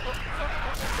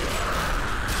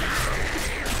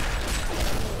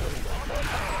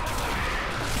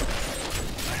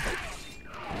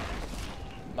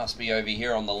 Must be over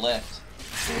here on the left.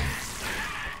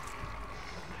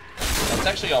 It's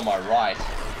actually on my right.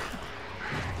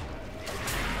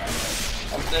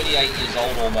 I'm 38 years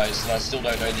old almost and I still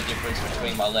don't know the difference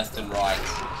between my left and right.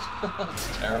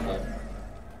 It's terrible.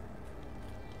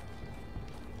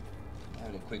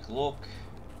 Having a quick look.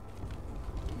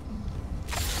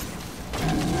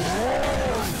 I'm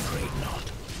afraid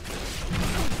not.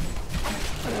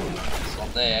 It's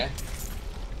not there.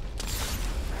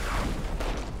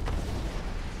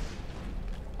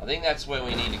 I think that's where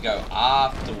we need to go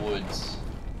afterwards.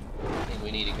 I think we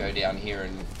need to go down here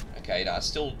and... Okay, no,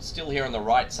 still here on the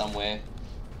right somewhere.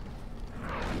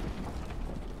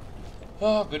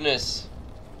 Oh, goodness.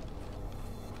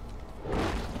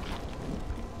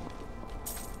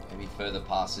 Maybe further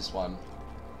past this one.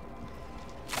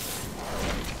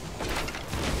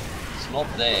 It's not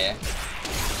there.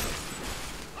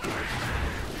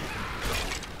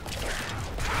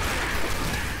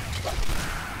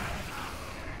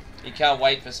 You can't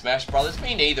wait for Smash Brothers?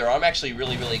 Me neither. I'm actually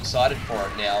really excited for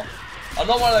it now. I'm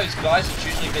not one of those guys that's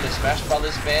usually been a Smash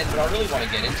Brothers fan, but I really want to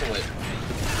get into it.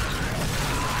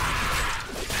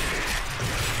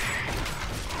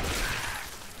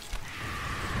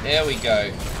 There we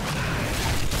go.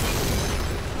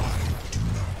 I do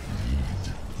not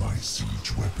need my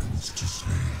siege weapons to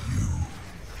slay you.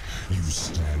 You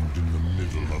stand in the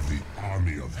middle of the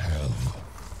army of hell.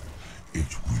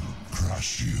 It will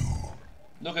crush you.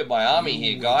 Look at my army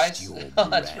here, guys.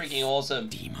 That's freaking awesome.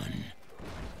 Demon.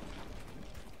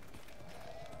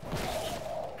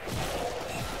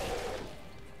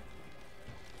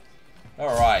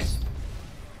 Alright.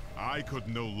 I could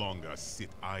no longer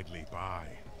sit idly by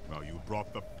while you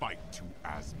brought the fight to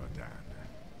Azmodan.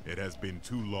 It has been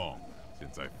too long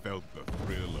since I felt the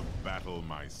thrill of battle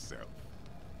myself.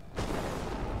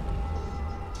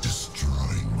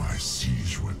 Destroying my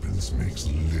siege weapons makes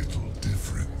little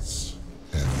difference.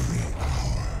 Every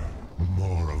hour,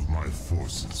 more of my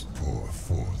forces pour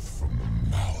forth from the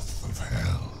mouth of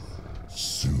hell.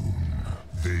 Soon,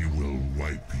 they will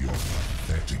wipe your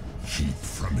pathetic keep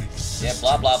from existence. Yeah,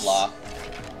 blah, blah, blah.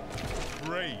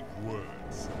 brave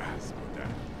words,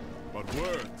 Azmodan. But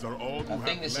words are all I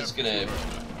think this is gonna...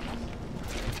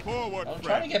 Forward, I'm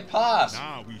trying to get past.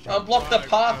 Unblock the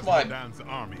path, my...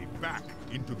 army back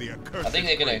into the accursed I think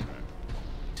they're gonna...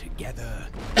 Together.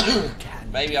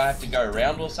 Maybe I have to go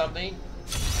around or something.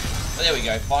 Oh, there we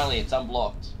go. Finally, it's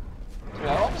unblocked.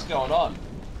 What was going on?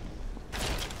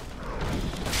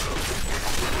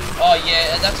 Oh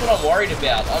yeah, that's what I'm worried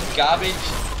about. I'm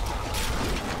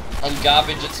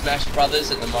garbage at Smash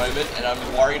Brothers at the moment, and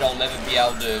I'm worried I'll never be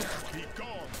able to...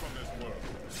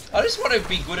 I just want to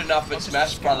be good enough at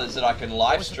Smash Brothers that I can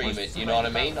live stream it, you know what I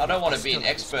mean? I don't want to be an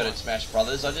expert at Smash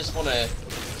Brothers, I just want to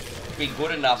be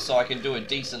good enough so I can do a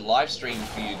decent live stream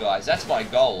for you guys. That's my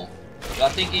goal. But I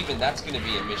think even that's going to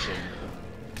be a mission.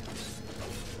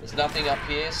 There's nothing up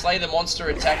here. Slay the monster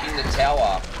attacking the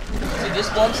tower. See this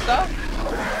monster?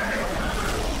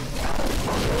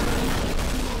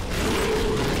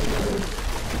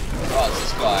 Oh, it's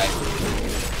this guy.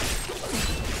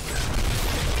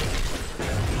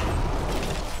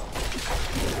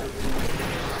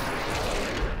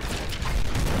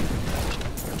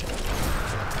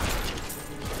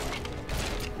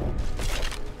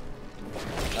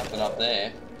 Nothing up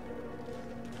there.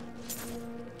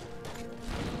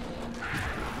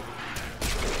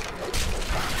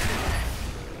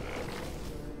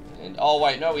 And oh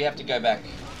wait, no, we have to go back.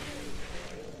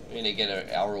 We're gonna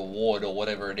get our reward or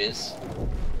whatever it is.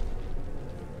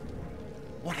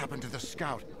 What happened to the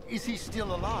scout? Is he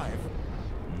still alive?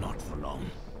 Not for long.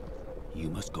 You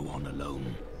must go on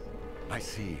alone. I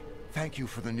see. Thank you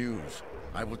for the news.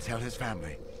 I will tell his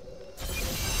family.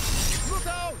 Look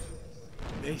out!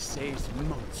 This is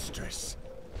monstrous.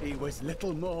 He was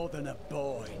little more than a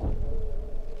boy.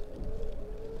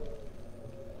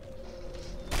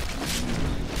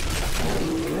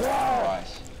 Right.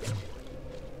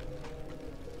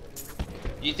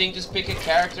 You think just pick a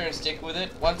character and stick with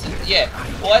it? Once it, yeah.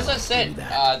 Well, as I said,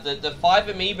 the 5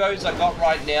 amiibos I got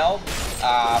right now,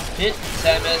 Pit,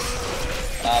 Samus,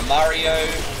 Mario,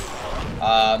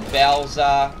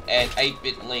 Bowser, and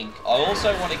 8-bit Link. I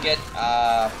also want to get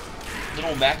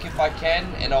Little Mac if I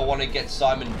can, and I want to get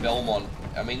Simon Belmont.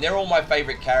 I mean, they're all my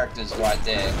favorite characters right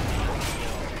there.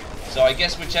 So I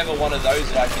guess whichever one of those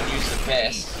that I can use the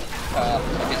best, I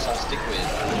guess I'll stick with.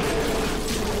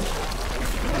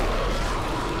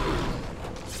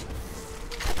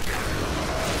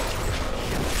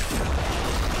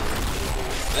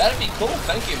 That'd be cool,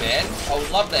 thank you, man. I would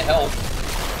love the help.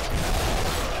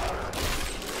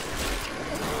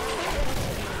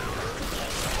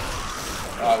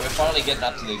 Alright, we're finally getting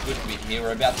up to the good bit here.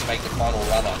 We're about to make the final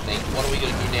run, I think. What are we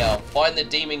going to do now? Find the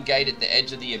demon gate at the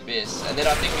edge of the abyss. And then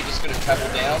I think we're just going to travel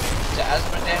down to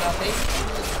Azmodan, I think.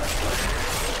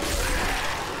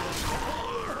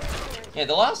 Yeah,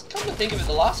 come to think of it,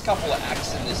 the last couple of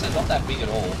acts in this are not that big at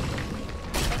all.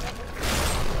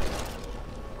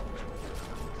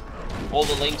 All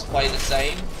the links play the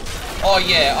same. Oh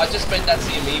yeah, I just meant that's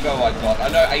the amiibo I got. I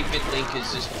know 8-bit Link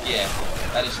is just, yeah,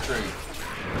 that is true.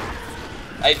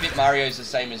 8-bit Mario is the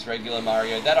same as regular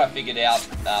Mario. That I figured out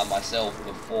myself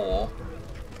before.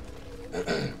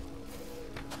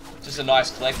 Just a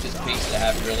nice collector's piece to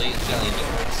have, really. It's the only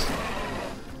difference.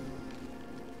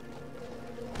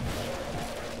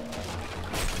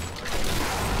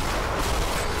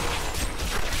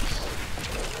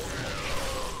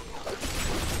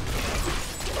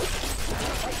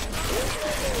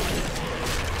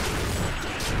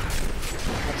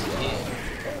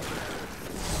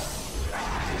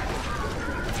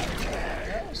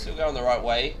 Still going the right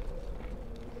way.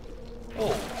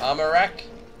 Oh, armor rack.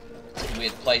 It's a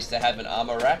weird place to have an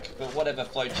armor rack, but whatever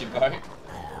floats your boat.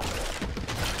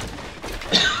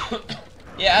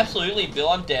 Yeah, absolutely, Bill.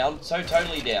 I'm down. So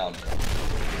totally down.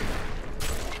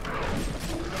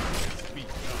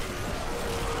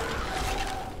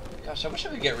 Gosh, I wish I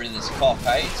could get rid of this cough,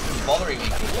 hey? It's been bothering me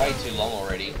for way too long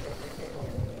already.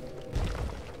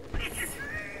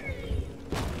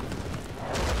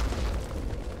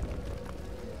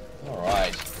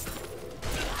 Alright.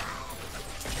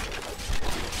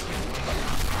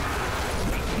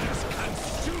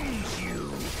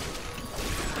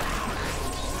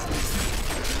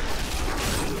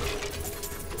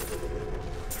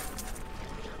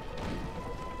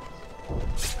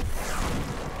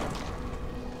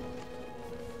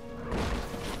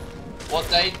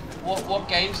 What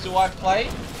games do I play?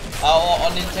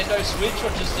 On Nintendo Switch or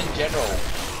just in general?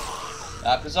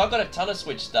 Because I've got a ton of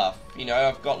Switch stuff. You know,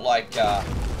 I've got like,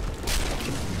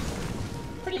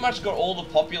 pretty much got all the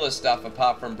popular stuff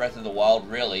apart from Breath of the Wild,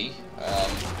 really.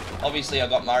 Obviously, I've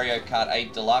got Mario Kart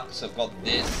 8 Deluxe. I've got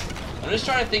this. I'm just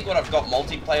trying to think what I've got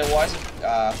multiplayer-wise.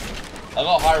 I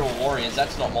got Hyrule Warriors.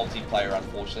 That's not multiplayer,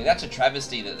 unfortunately. That's a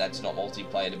travesty that that's not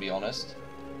multiplayer, to be honest.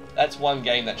 That's one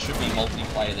game that should be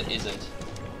multiplayer that isn't.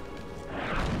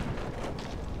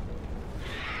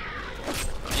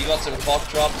 You got some clock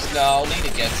drops? No, I'll need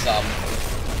to get some.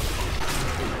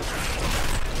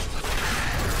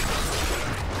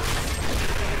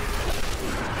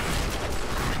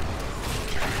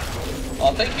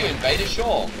 Oh, thank you, Invader,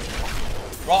 sure.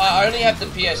 Right, I only have the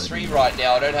PS3 right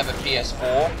now. I don't have a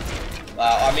PS4.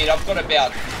 I mean, I've got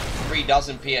about 3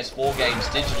 dozen PS4 games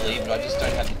digitally, but I just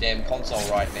don't have the damn console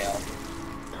right now.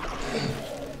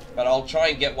 But I'll try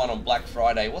and get one on Black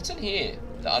Friday. What's in here?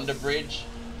 The Underbridge?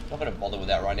 I'm not going to bother with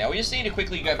that right now. We just need to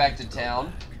quickly go back to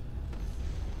town.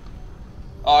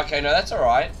 Oh, okay, no, that's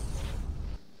alright.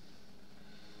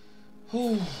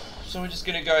 So we're just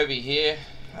going to go over here.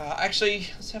 Actually,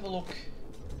 let's have a look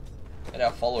at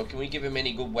our follower. Can we give him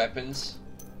any good weapons?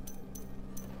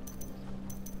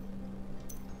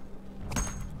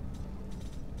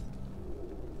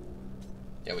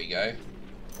 There we go.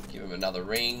 Give him another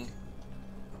ring.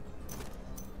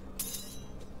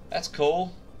 That's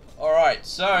cool. Alright,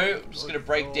 so I'm just going to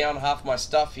break down half my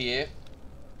stuff here.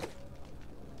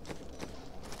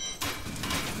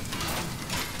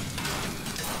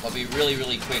 I'll be really,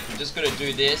 really quick. We're just going to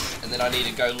do this, and then I need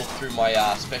to go look through my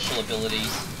special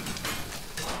abilities.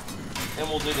 Then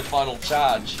we'll do the final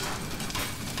charge.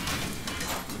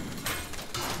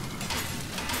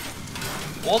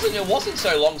 It wasn't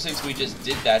so long since we just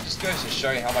did that. Just goes to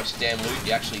show how much damn loot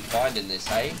you actually find in this,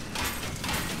 hey?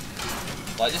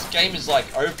 Like, this game is like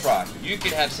Oprah. You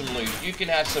can have some loot. You can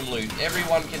have some loot.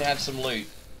 Everyone can have some loot.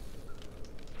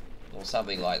 Or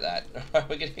something like that.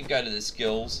 We're going to go to the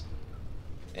skills.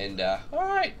 And,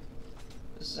 alright.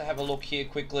 Let's have a look here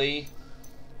quickly.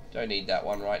 Don't need that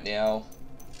one right now.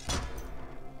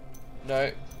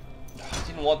 No. I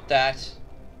didn't want that.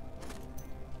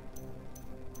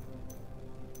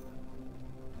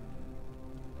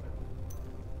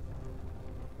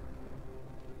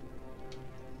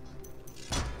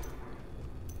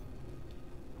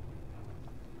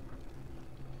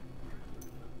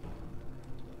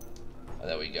 Oh,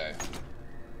 there we go.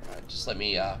 Alright, just let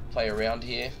me play around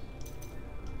here.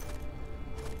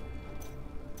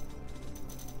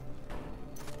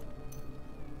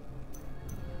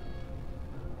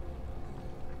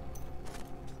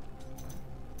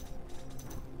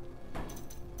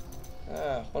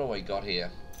 What do I got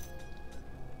here?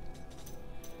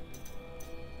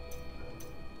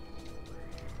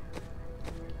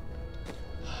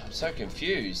 I'm so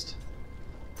confused.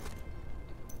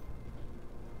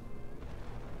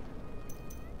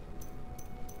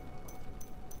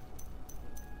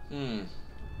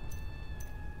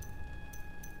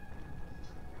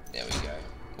 There we go.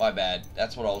 My bad.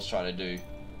 That's what I was trying to do.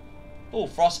 Oh,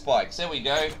 frost spikes. There we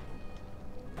go.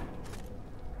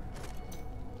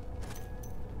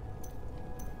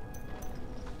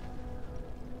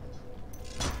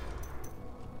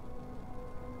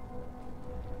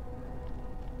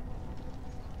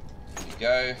 There we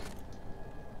go.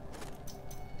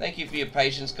 Thank you for your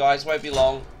patience, guys. Won't be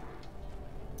long.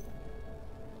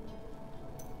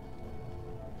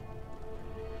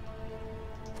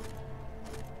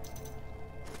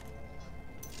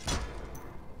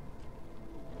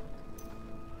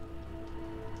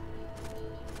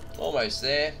 Almost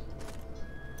there.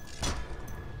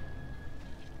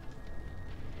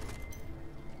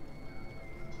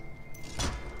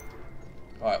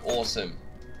 Alright, awesome.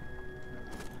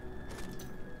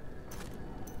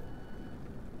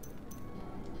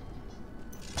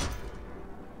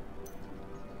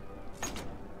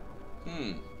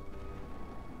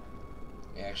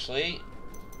 Actually,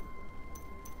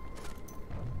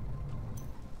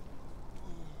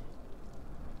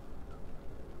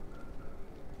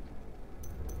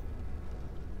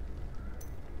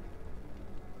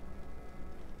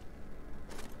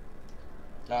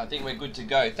 no, I think we're good to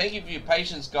go. Thank you for your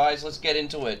patience, guys. Let's get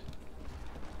into it.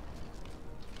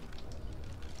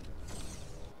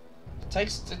 It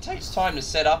takes time to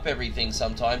set up everything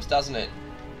sometimes, doesn't it?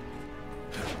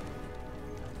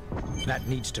 That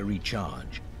needs to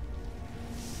recharge.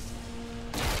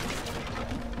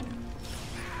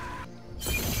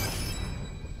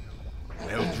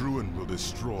 Eldruin will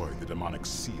destroy the demonic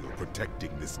seal protecting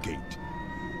this gate.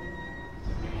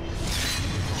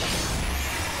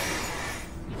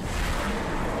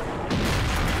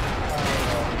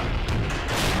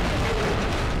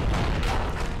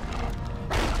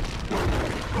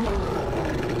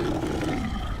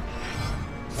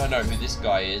 I don't know who this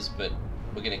guy is, but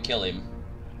we're gonna kill him.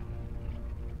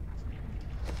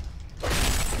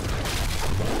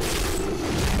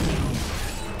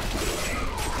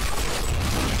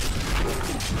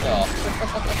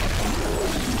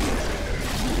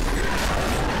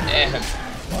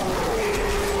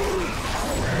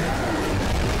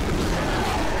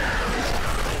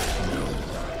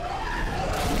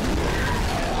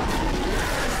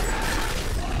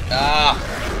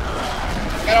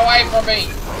 from me!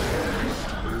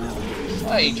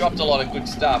 Oh, he dropped a lot of good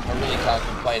stuff. I really can't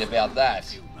complain about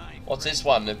that. What's this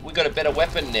one? We got a better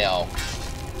weapon now.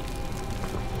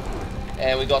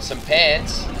 And we got some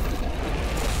pants.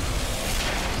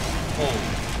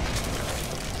 Oh.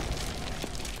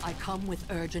 I come with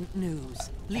urgent news.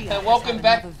 And welcome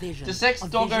back. The Sex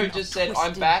Doggo just said,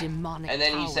 I'm back, and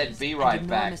then he said, be right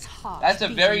back. That's a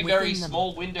very, very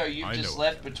small window you've just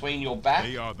left between your back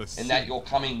and that you're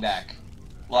coming back.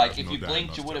 Like, if you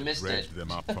blinked, you would have missed it. them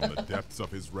up from the depths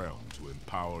of his realm to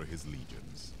empower his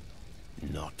legions.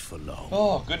 Not for long.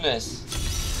 Oh,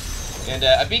 goodness. And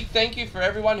a big thank you for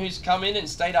everyone who's come in and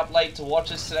stayed up late to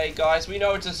watch us today, guys. We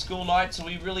know it's a school night, so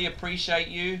we really appreciate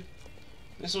you.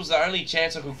 This was the only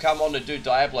chance I could come on to do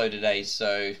Diablo today,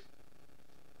 so...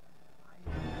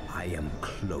 I am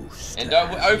close. And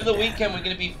over the weekend, we're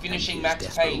going to be finishing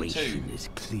Max Payne too.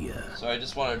 So I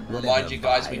just want to remind you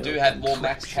guys, we do have more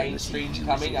Max Payne streams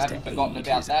coming. I haven't forgotten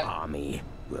about that. Army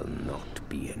will not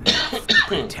be enough to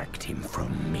protect him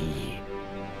from me.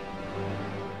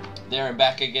 There and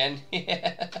back again.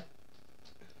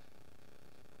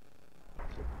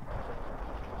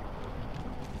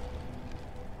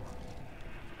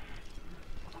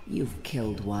 You've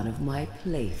killed one of my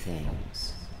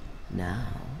playthings. Now,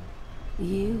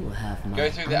 you have my...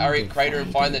 Go through the Arid Crater and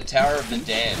find the Tower of the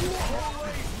Damned.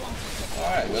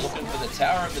 Alright, we're looking for the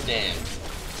Tower of the Damned.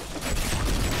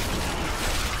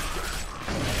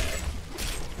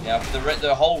 Now, for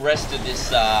the whole rest of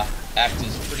this act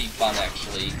is pretty fun,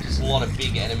 actually. Just a lot of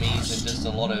big enemies and just a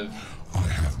lot of...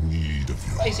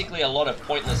 Basically a lot of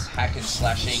pointless hack and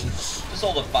slashing. Just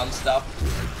all the fun stuff.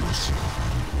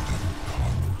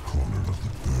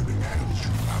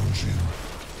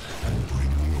 And bring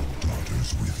your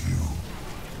daughters with you.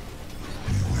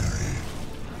 Be wary.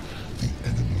 The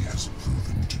enemy has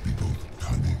proven to be both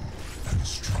cunning and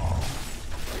strong.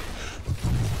 But the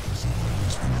Lord has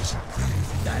always been as a prey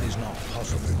for that is not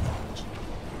possible.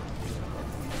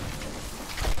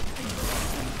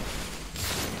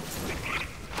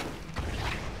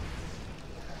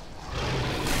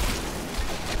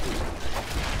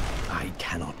 I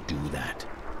cannot do that.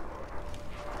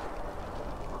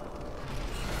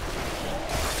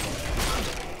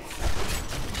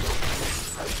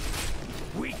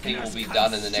 I think we'll be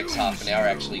done in the next half an hour,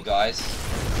 actually, guys.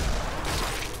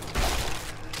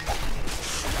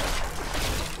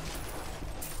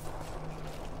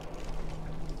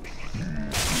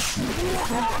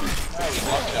 Oh, we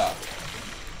gotcha.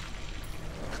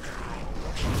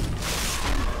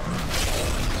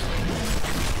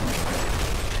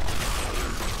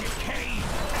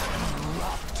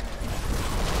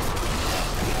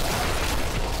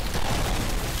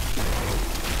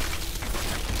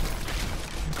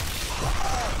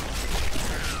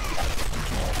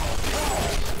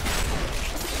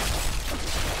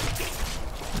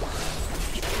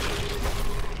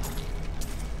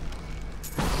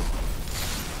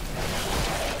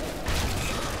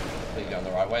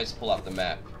 Let's pull up the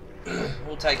map.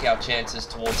 We'll take our chances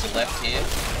towards the left here.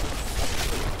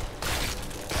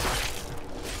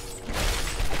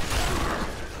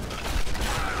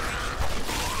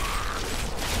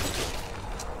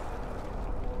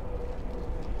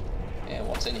 And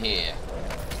what's in here?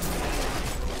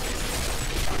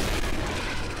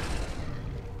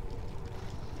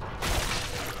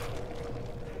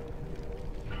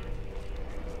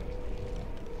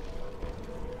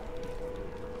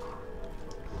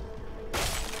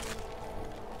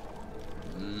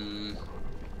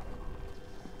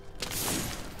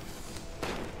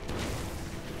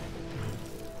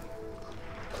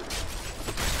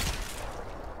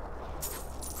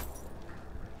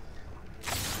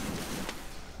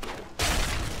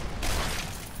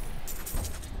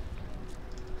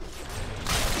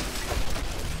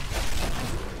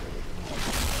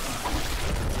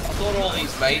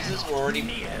 Mazes were already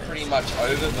pretty much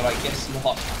over, but I guess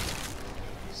not.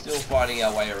 Still finding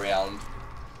our way around.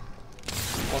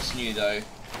 What's new though?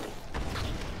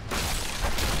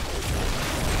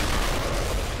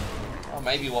 Oh,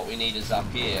 maybe what we need is up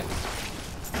here.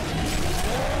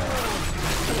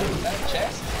 That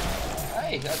chest?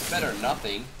 Hey, that's better than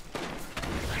nothing.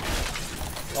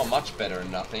 Not much better than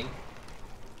nothing.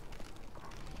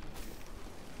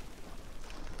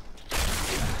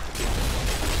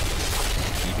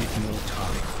 No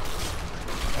time.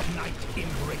 The night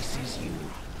embraces you.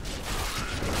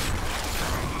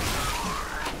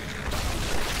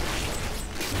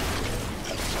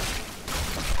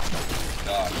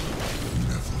 Gosh.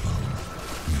 Nephilim,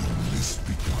 your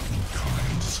misbegotten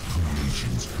kind's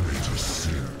creation's greatest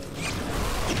sin.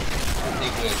 I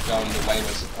think we're going the way we're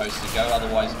supposed to go,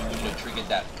 otherwise we wouldn't have triggered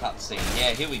that cutscene.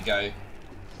 Yeah, here we go.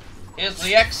 Here's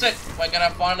the exit! We're gonna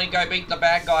finally go beat the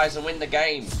bad guys and win the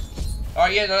game.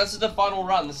 Alright, yeah, no, this is the final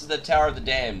run. This is the Tower of the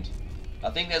Damned. I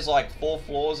think there's like 4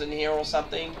 floors in here or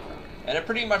something. And it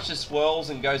pretty much just swirls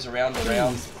and goes around and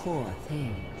around. These poor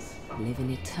things live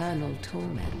in eternal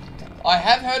torment. I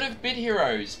have heard of Bit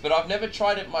Heroes, but I've never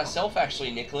tried it myself actually,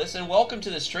 Nicholas. And welcome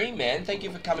to the stream, man. Thank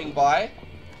you for coming by.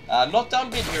 Not done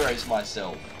Bit Heroes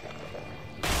myself.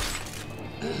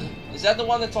 Is that the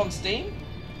one that's on Steam?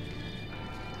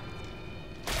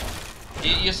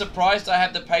 You're surprised I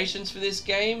have the patience for this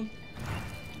game?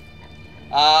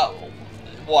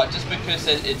 What, just because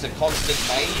it's a constant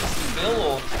maze, Bill?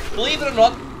 Or believe it or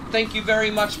not, thank you very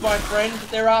much, my friend.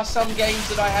 There are some games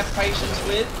that I have patience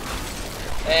with,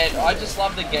 and I just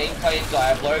love the gameplay in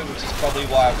Diablo, which is probably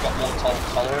why I've got more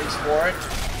tolerance for it.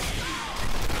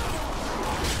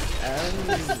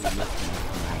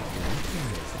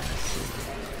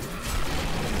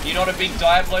 You're not a big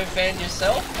Diablo fan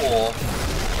yourself, or?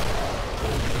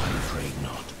 I'm afraid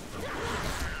not.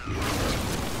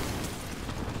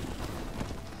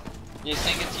 You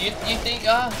think it's you think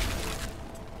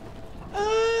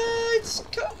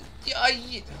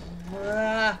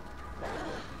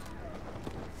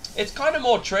it's kind of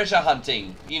more treasure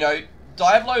hunting, you know.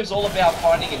 Diablo is all about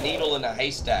finding a needle in a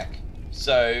haystack,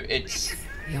 so it's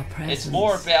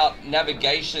more about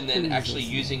navigation than actually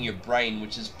using your brain,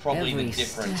 which is probably the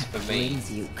difference for me.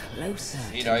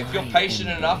 You know, if you're patient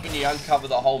enough and you uncover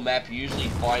the whole map, you usually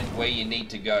find where you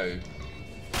need to go,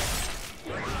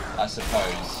 I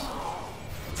suppose.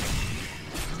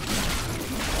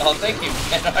 Oh, thank you,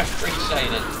 man. I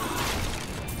appreciate it.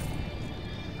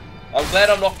 I'm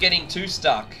glad I'm not getting too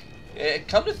stuck.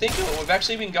 Come to think of it, we've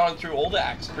actually been going through all the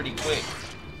acts pretty quick.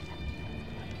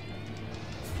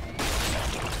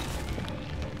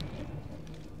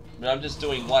 But I'm just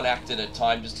doing one act at a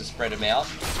time just to spread them out.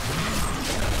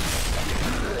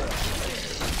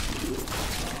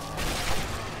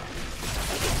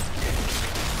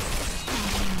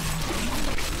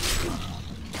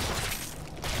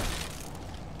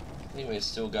 I think we're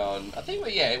still going. I think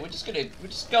we're just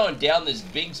going down this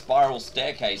big spiral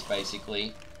staircase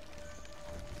basically.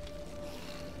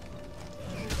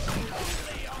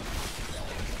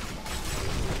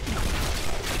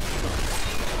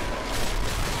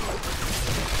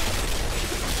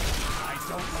 I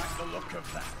don't like the look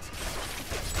of that.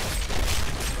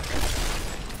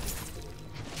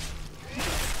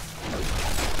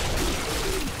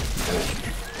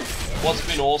 What's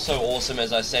been also awesome,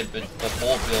 as I said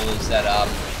before, Bill, is that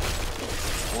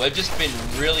we've just been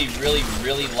really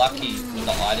lucky with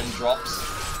the item drops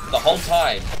the whole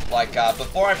time. Like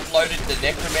before I floated the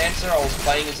Necromancer, I was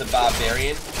playing as a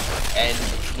barbarian, and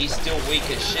he's still weak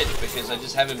as shit because I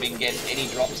just haven't been getting any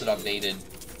drops that I've needed.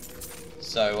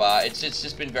 So it's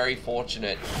just been very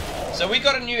fortunate. So we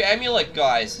got a new amulet,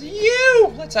 guys.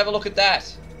 Let's have a look at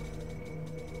that.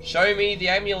 Show me the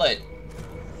amulet.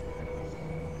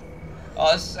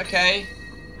 Oh, this is okay.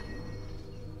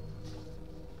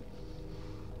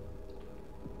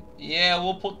 Yeah,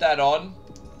 we'll put that on.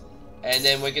 And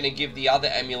then we're going to give the other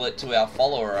amulet to our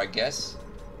follower, I guess.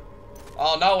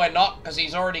 Oh, no, we're not, because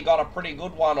he's already got a pretty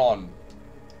good one on.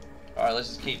 Alright, let's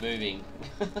just keep moving.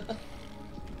 A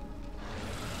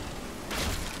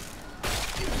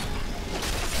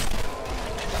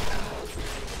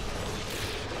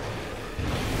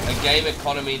game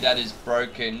economy that is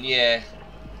broken, yeah.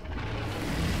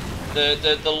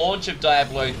 The launch of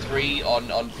Diablo 3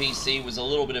 on PC was a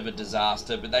little bit of a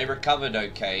disaster, but they recovered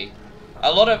okay.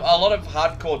 A lot of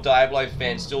hardcore Diablo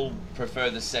fans still prefer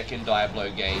the second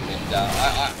Diablo game, and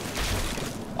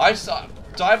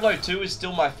Diablo 2 is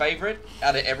still my favorite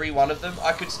out of every one of them.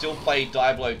 I could still play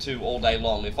Diablo 2 all day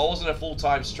long. If I wasn't a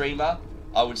full-time streamer,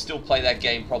 I would still play that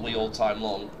game probably all time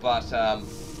long. But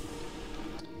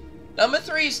number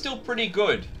 3 is still pretty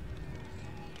good.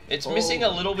 It's missing a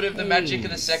little bit of the magic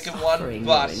of the second one,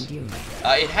 but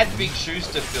it had big shoes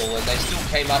to fill, and they still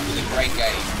came up with a great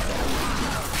game.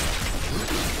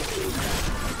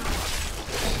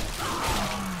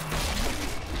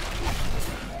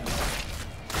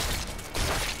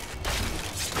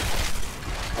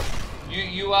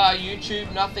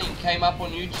 YouTube, nothing came up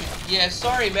on YouTube. Yeah,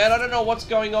 sorry, man, I don't know what's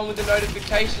going on with the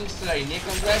notifications today, Nick.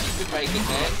 I'm glad you could make it,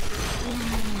 man.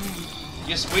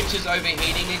 Your Switch is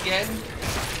overheating again?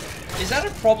 Is that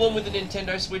a problem with the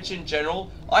Nintendo Switch in general?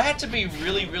 I had to be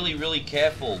really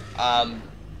careful,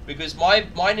 because my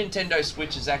Nintendo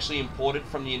Switch is actually imported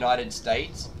from the United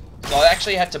States, so I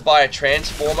actually had to buy a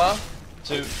transformer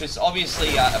because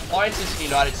obviously appliances in the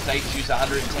United States use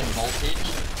 110 voltage,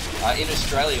 In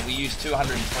Australia, we use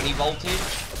 220 voltage.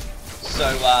 So,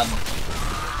 I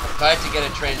have to get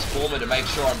a transformer to make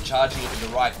sure I'm charging it with the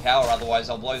right power, otherwise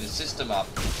I'll blow the system up.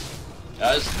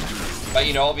 But,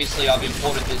 you know, obviously I've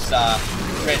imported this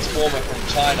transformer from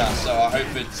China, so I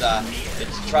hope it's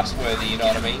trustworthy, you know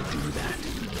what I mean?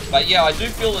 But yeah, I do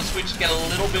feel the Switch get a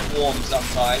little bit warm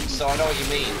sometimes, so I know what you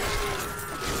mean.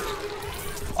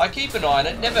 I keep an eye on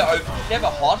it, never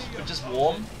hot, but just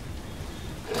warm.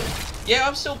 Yeah,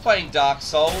 I'm still playing Dark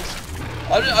Souls.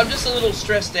 I'm just a little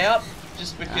stressed out,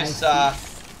 just because I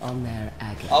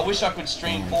wish I could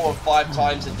stream 4 or 5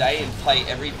 times a day and play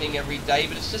everything every day,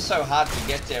 but it's just so hard to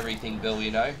get to everything, Bill,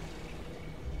 you know?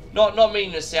 Not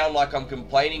meaning to sound like I'm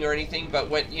complaining or anything, but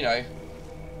when, you know,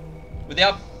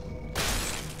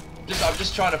 I'm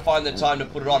just trying to find the time to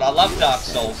put it on. I love Dark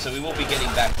Souls, so we will be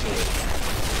getting back to it.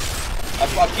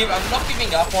 I'm not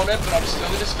giving up on it, but I'm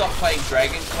going to stop playing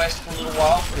Dragon Quest for a little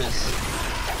while, because,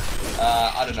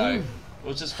 I don't know, it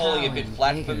was just falling a bit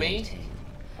flat for me.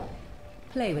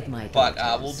 Play with my but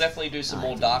we'll definitely do some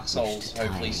more Dark Souls,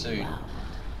 hopefully soon.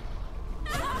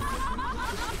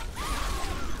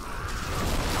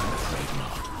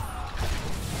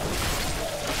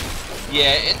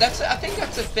 Yeah, I think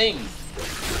that's a thing.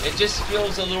 It just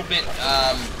feels a little bit,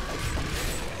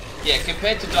 yeah,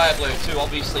 compared to Diablo 2,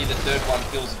 obviously the third one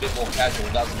feels a bit more casual,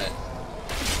 doesn't it?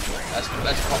 That's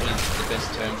probably the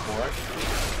best term for it.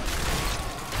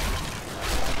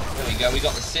 There we go, we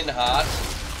got the Sin Heart.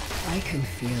 I can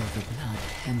feel the blood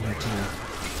hemorrhaging.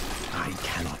 I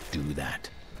cannot do that.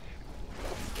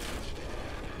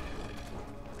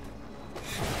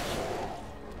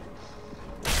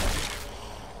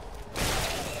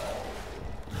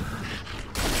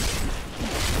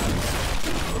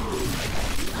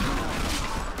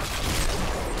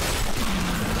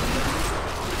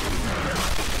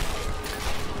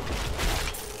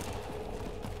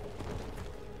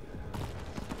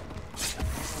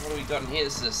 Got in here.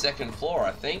 This is the second floor,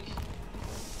 I think.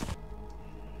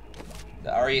 The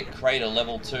Ariat Crater,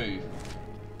 level 2.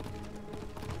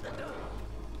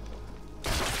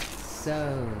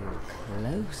 So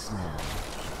close now.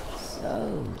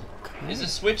 So close. Is the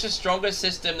Switch a stronger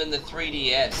system than the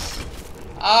 3DS?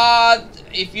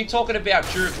 If you're talking about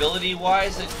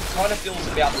durability-wise, it kind of feels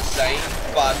about the same.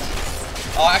 But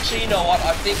actually, you know what?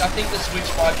 I think the Switch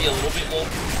might be a little bit more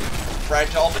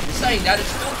fragile. But in saying that, it's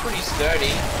still pretty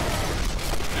sturdy.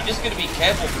 You're just going to be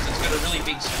careful because it's got a really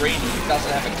big screen and it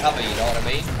doesn't have a cover, you know what I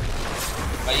mean?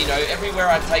 But you know, everywhere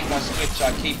I take my Switch,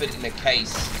 I keep it in a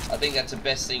case. I think that's the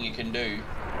best thing you can do.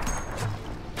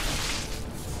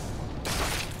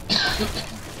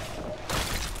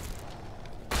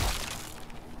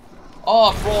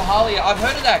 Oh, Brawlhalla, I've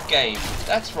heard of that game.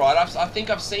 That's right, I think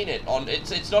I've seen it on.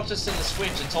 It's not just in the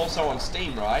Switch, it's also on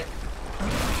Steam, right?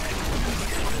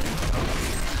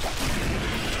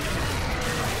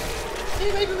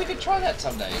 Yeah, maybe we could try that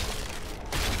someday.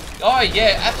 Oh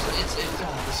yeah, absolutely.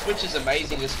 The Switch is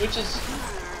amazing. The Switch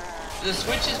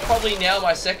is probably now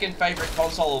my second favorite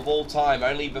console of all time,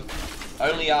 only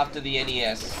after the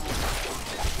NES.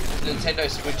 The Nintendo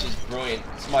Switch is brilliant.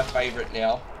 It's my favorite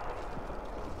now.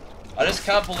 I just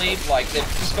can't believe, like, they've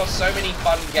just got so many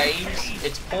fun games.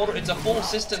 It's a full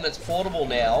system that's portable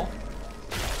now,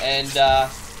 and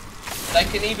they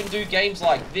can even do games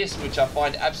like this, which I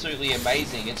find absolutely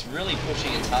amazing. It's really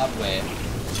pushing its hardware.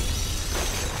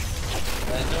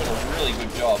 They're doing a really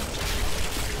good job.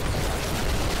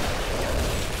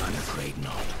 I'm afraid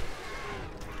not.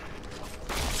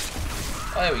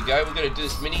 Oh, there we go. We're going to do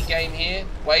this mini game here.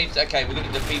 Waves. Okay, we're going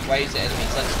to defeat waves of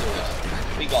enemies. Let's do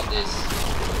it. We got this.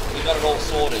 We got it all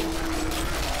sorted.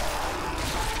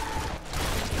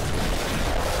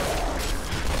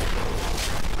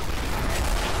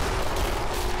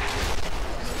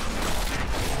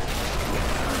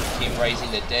 Keep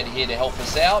raising the dead here to help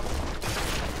us out.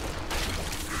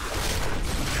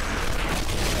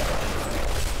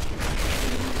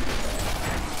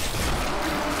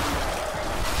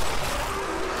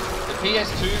 The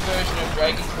PS2 version of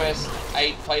Dragon Quest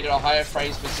 8 played at a higher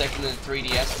frames per second than the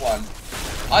 3DS one.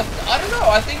 I don't know.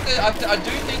 I think that I do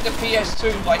think the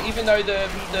PS2, like, even though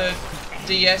the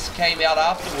DS came out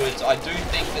afterwards, I do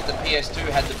think that the PS2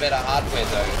 had the better hardware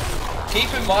though.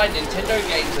 Keep in mind, Nintendo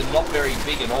games are not very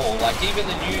big at all. Like, even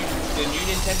the new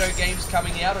Nintendo games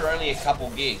coming out are only a couple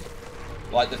gig.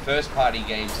 Like the first party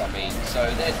games, I mean.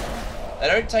 So they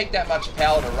don't take that much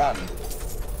power to run.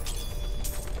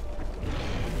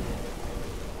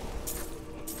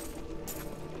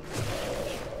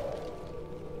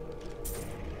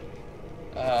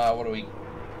 What do we...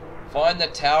 Find the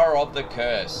Tower of the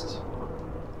Cursed.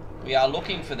 We are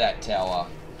looking for that tower.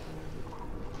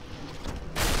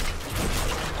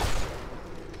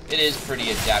 It is pretty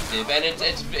adaptive, and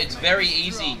it's very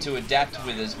easy to adapt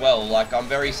with as well. Like, I'm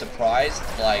very surprised.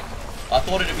 Like, I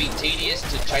thought it'd be tedious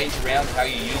to change around how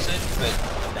you use it, but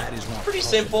that is not pretty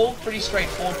simple, pretty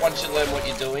straightforward once you learn what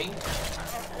you're doing.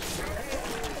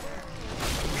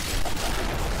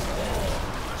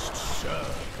 Must serve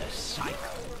the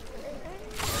cycle.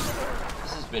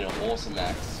 This has been an awesome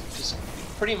act. Just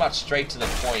pretty much straight to the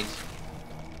point.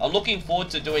 I'm looking forward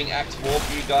to doing Act 4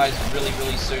 for you guys really,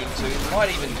 really soon too. Might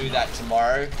even do that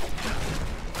tomorrow.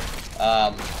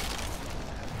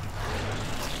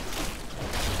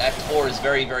 Act 4 is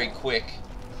very, very quick.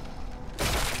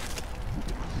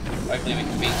 Hopefully we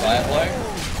can beat Diablo.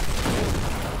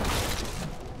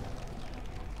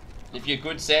 If you're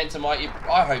good, Santa might...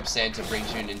 I hope Santa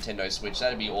brings you a Nintendo Switch.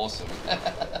 That'd be awesome.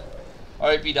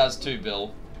 I hope he does too,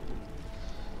 Bill.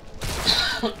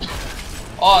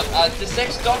 The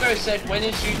Sex Doggo said, when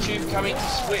is YouTube coming to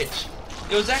Switch?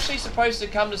 It was actually supposed to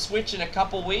come to Switch in a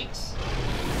couple weeks.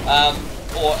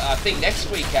 Or I think next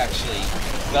week, actually.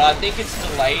 But I think it's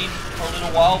delayed for a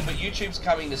little while, but YouTube's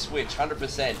coming to Switch,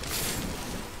 100%.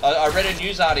 I read a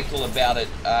news article about it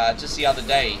just the other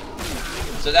day.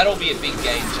 So that'll be a big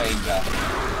game changer.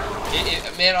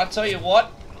 Man, I tell you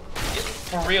what,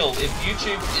 for real, if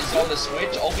YouTube is on the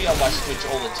Switch, I'll be on my Switch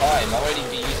all the time. I won't even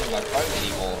be using my phone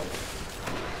anymore.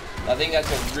 I think that's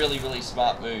a really, really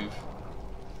smart move.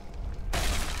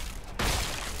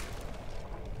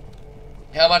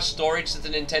 How much storage does the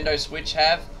Nintendo Switch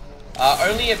have?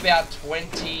 Only about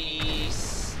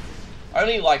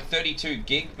only like 32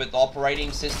 gig, but the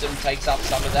operating system takes up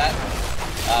some of that.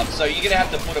 So you're gonna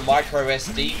have to put a micro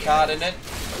SD card in it.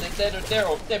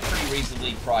 They're pretty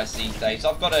reasonably priced these days.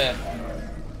 I've got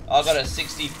a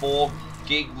 64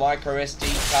 gig micro SD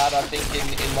card, I think,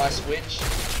 in my Switch.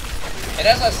 And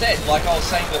as I said, like I was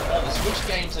saying before, the Switch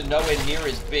games are nowhere near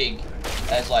as big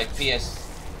as like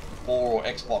PS4 or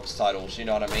Xbox titles, you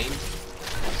know what I mean?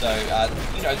 So,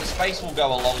 you know, the space will go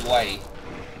a long way.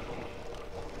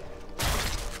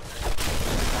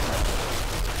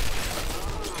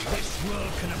 This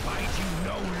world can abide you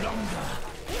no longer.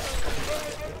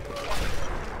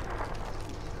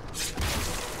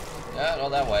 Yeah, not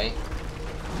that way.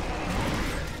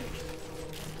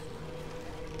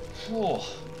 Whew.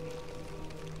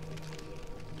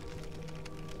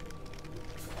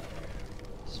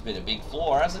 This has been a big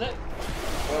floor, hasn't it?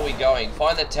 Where are we going?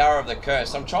 Find the Tower of the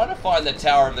Curse. I'm trying to find the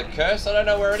Tower of the Curse. I don't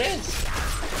know where it is.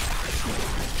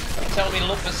 You're telling me to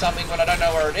look for something when I don't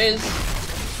know where it is.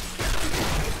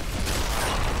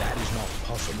 That is not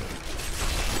possible.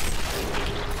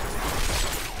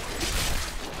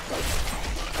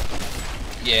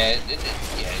 Yeah,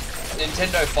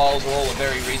 Nintendo files are all a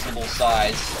very reasonable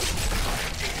size.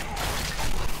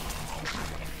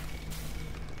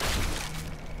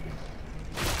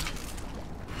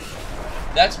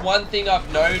 That's one thing I've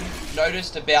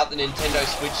noticed about the Nintendo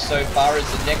Switch so far is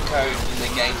the netcode in the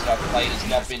games that I've played has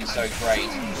not been so great.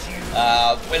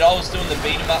 When I was doing the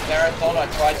beat 'em up marathon, I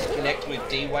tried to connect with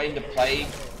D-Wayne to play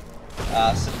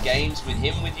some games with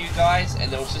him with you guys, and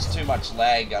there was just too much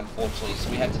lag, unfortunately, so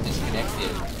we had to disconnect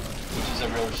him, which is a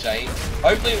real shame.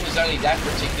 Hopefully it was only that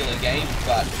particular game,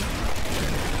 but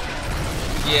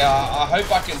yeah, I hope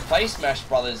I can play Smash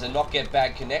Brothers and not get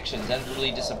bad connections. That would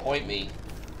really disappoint me.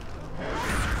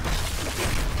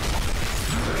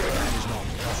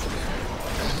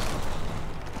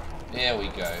 There we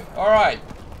go. Alright.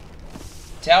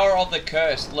 Tower of the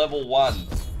Curse, level 1.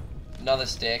 Another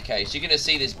staircase. You're going to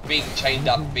see this big chained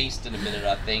up beast in a minute,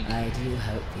 I think. I do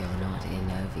hope you're not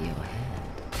in over your head.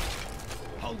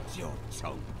 Hold your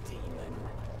tongue, demon.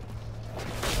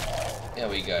 There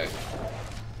we go.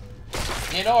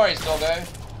 Yeah, no worries, doggo.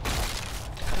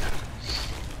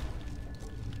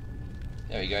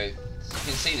 There we go. You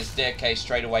can see the staircase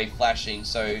straight away flashing,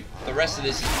 so the rest of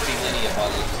this is pretty linear by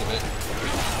the looks of it.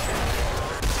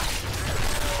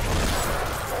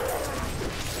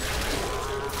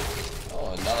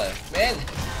 Oh, another. Man,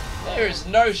 there is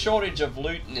no shortage of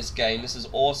loot in this game. This is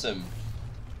awesome.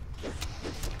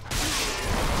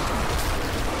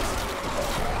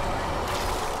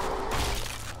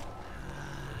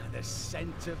 The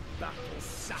scent of battle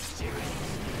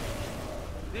saturates.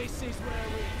 This is where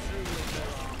we truly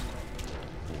belong.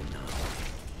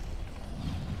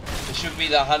 It should be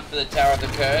the hunt for the Tower of the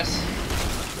Curse.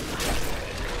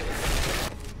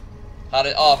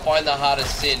 Find the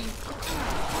hardest sin.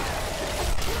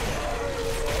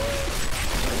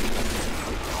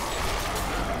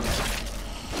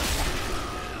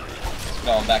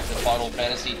 Going back to Final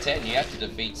Fantasy X, you have to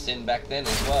defeat Sin back then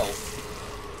as well.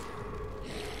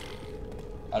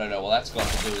 I don't know what that's got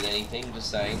to do with anything, just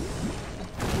saying.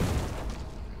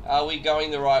 Are we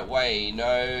going the right way?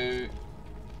 No.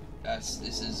 This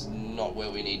is not where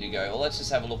we need to go. Well, let's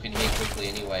just have a look in here quickly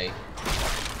anyway.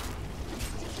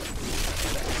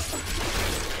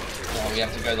 Oh, we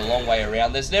have to go the long way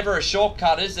around. There's never a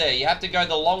shortcut, is there? You have to go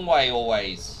the long way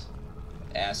always.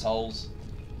 Assholes.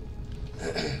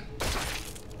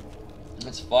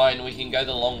 It's fine, we can go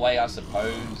the long way, I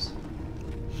suppose.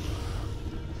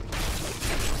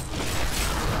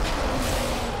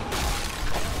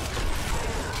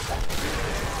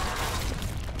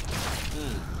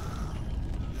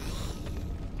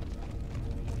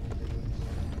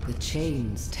 The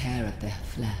chains tear at their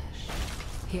flesh.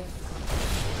 Here.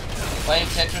 Playing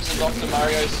Tetris and Dr.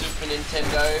 Mario Super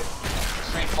Nintendo,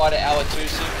 Street Fighter Alpha 2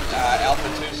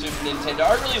 Super Nintendo.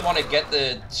 I really want to get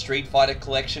the Street Fighter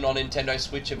collection on Nintendo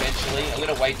Switch eventually. I'm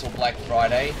going to wait till Black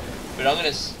Friday, but I'm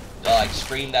going to like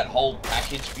stream that whole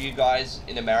package for you guys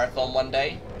in a marathon one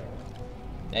day.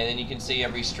 And then you can see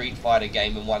every Street Fighter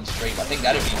game in one stream. I think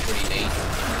that'd be pretty neat.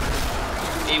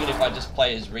 Even if I just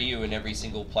play as Ryu in every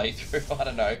single playthrough, I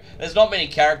don't know. There's not many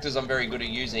characters I'm very good at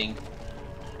using.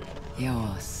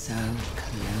 You're so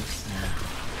close now.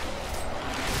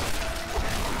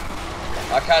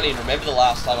 I can't even remember the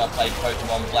last time I played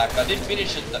Pokemon Black. I did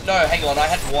finish it. No, hang on, I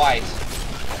had White.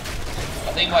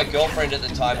 I think my girlfriend at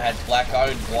the time had Black.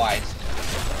 I owned White.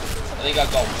 I think I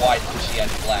got White because she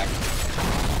had Black.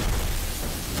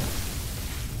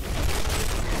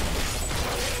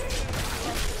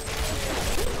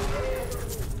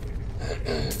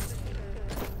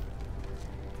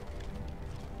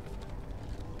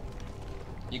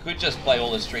 You could just play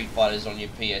all the Street Fighters on your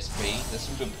PSP. There's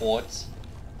some good ports.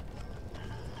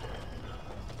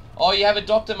 Oh, you have a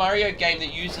Dr. Mario game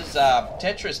that uses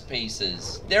Tetris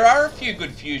pieces. There are a few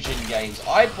good fusion games.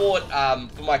 I bought,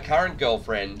 for my current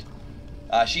girlfriend,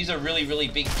 she's a really, really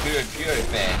big Puyo Puyo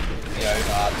fan. You know,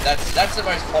 that's the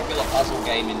most popular puzzle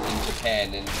game in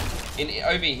Japan. And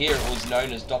over here it was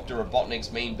known as Dr.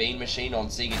 Robotnik's Mean Bean Machine on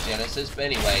Sega Genesis. But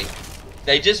anyway,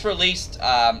 they just released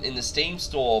in the Steam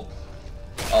store.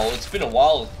 Oh, it's been a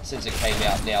while since it came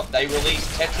out now. They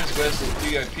released Tetris vs.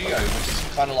 Puyo Puyo, which is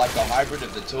kind of like a hybrid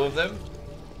of the two of them.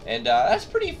 And that's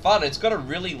pretty fun. It's got a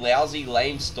really lousy,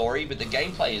 lame story, but the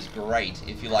gameplay is great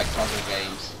if you like puzzle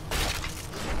games.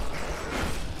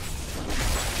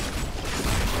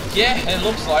 Yeah, it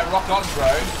looks like. Rock on,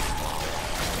 bro.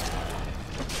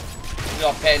 We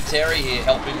got Pantera here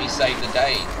helping me save the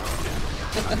day.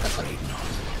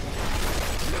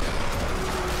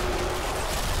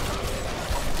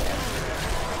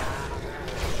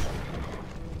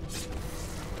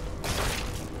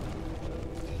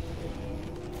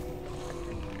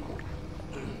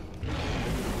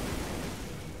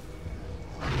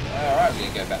 Alright, we're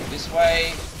gonna go back this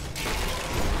way.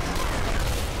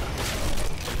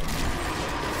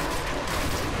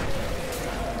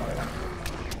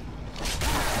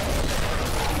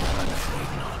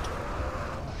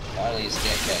 Finally a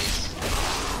staircase.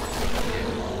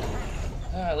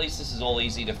 At least this is all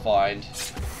easy to find.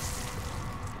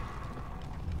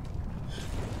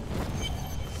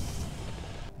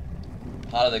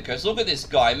 Part of the curse. Look at this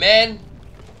guy, man!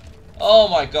 Oh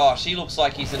my gosh, he looks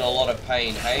like he's in a lot of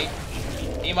pain, hey?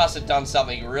 He must have done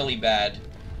something really bad.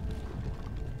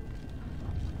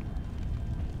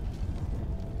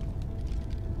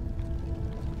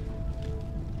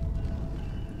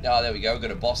 Oh, there we go, we've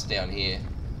got a boss down here.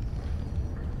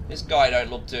 This guy don't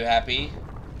look too happy.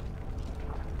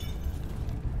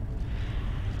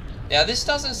 Now this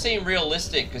doesn't seem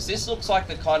realistic, because this looks like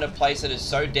the kind of place that is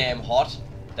so damn hot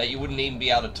that you wouldn't even be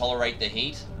able to tolerate the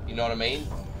heat. You know what I mean?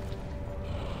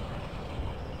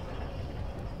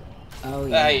 Oh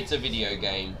yeah. Hey, it's a video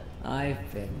game.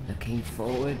 I've been looking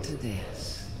forward to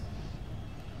this.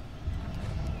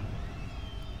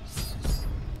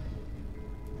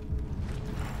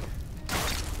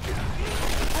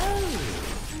 Oh,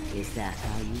 is that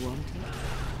how you want it?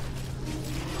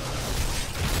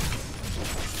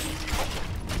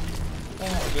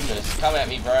 Oh goodness, come at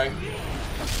me, bro. I'm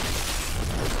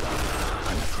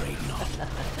afraid not.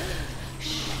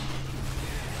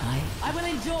 I will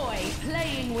enjoy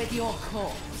playing with your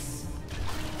corpse.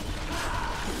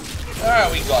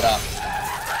 Alright, we got her.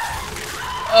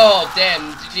 Oh,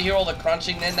 damn. Did you hear all the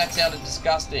crunching then? That sounded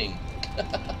disgusting.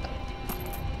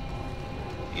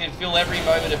 You can feel every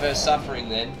moment of her suffering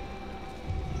then.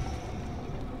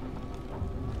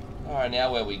 Alright,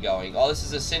 now where are we going? Oh, this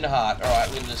is a sin heart. Alright,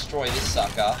 we're going to destroy this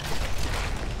sucker.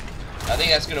 I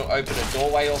think that's going to open a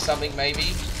doorway or something,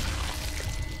 maybe.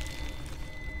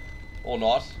 Or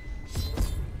not.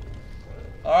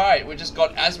 Alright, we just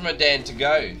got Azmodan to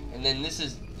go. And then this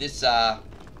is this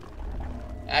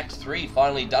Act 3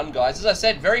 finally done, guys. As I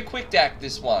said, very quick act,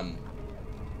 this one.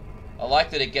 I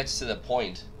like that it gets to the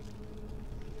point.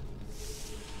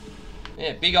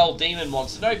 Yeah, big old demon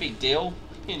monster, no big deal.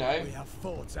 You know,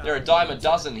 there are a dime a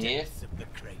dozen here.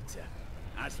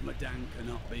 Azmodan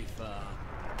cannot be far.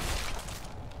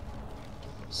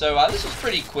 So this was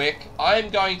pretty quick. I'm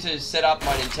going to set up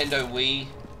my Nintendo Wii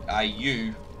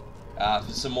U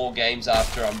for some more games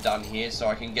after I'm done here, so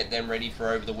I can get them ready for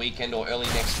over the weekend or early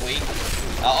next week.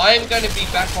 I am going to be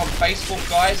back on Facebook,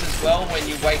 guys, as well. When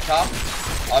you wake up,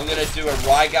 I'm going to do a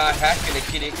Rygar hack and a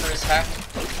Kid Icarus hack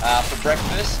for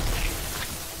breakfast.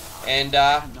 And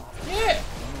yeah,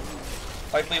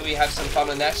 hopefully we have some fun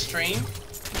on that stream.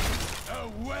 A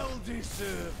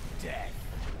well-deserved death.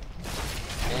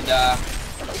 And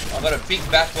I've got a big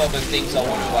backlog of things I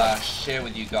want to share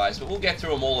with you guys, but we'll get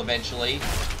through them all eventually.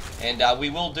 And we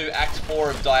will do Act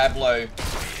 4 of Diablo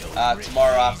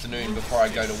tomorrow afternoon before I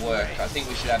go to work. I think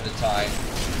we should have the time.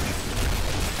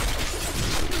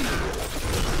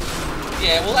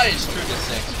 Yeah, well, that is true to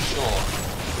sex, for sure.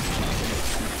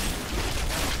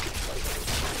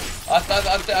 I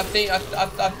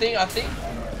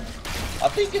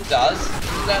think it does.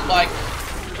 Isn't that like?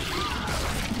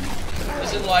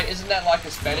 Isn't that like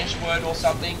a Spanish word or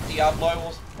something?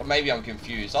 Diablo, or maybe I'm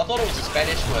confused. I thought it was a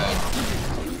Spanish word.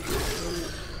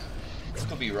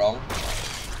 Could be wrong.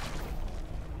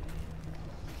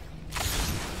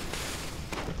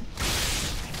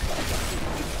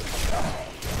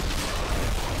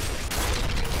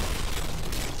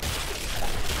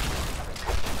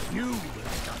 You will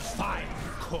defy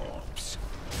the corpse.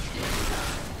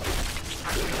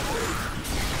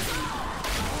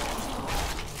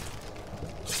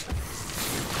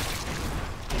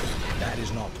 That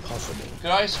is not possible.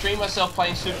 Could I stream myself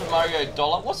playing Super Mario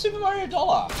Dollar? What's Super Mario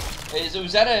Dollar?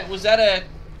 Was that a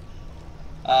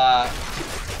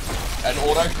an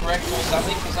autocorrect or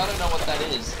something? Because I don't know what that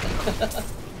is.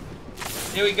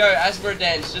 Here we go.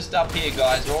 Azmodan's just up here,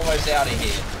 guys. We're almost out of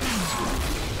here.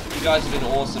 You guys have been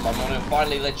awesome. I'm going to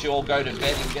finally let you all go to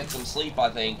bed and get some sleep, I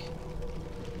think.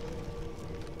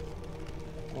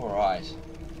 Alright.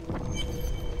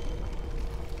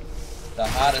 The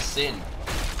Heart of Sin.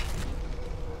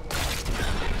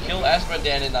 Kill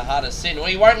Azmodan in the Heart of Sin. Well,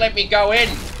 he won't let me go in.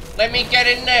 Let me get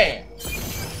in there.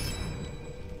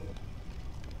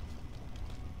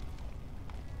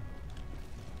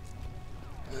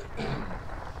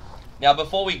 Now,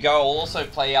 before we go, I'll also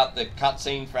play out the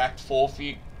cutscene for Act 4 for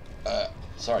you.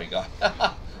 Sorry, guy.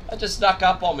 That just snuck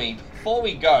up on me. Before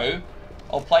we go,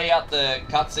 I'll play out the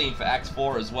cutscene for Act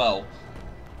 4 as well.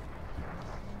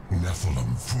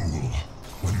 Nephilim fool,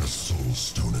 when the soul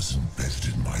stone is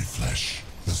embedded in my flesh,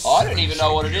 I don't even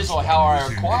know what it is or how I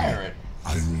acquire it.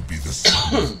 I will be the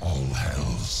son of all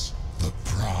hells, the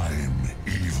prime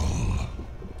evil.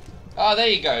 Oh, there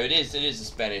you go. It is a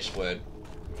Spanish word.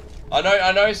 I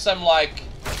know some like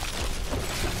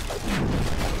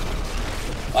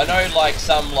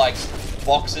some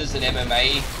boxers and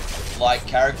MMA like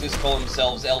characters call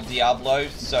themselves El Diablo,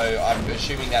 so I'm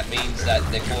assuming that means that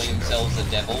they're calling themselves the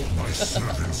devil.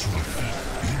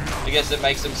 I guess it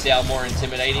makes them sound more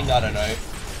intimidating, I don't know.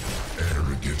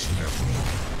 Arrogant Nephilim,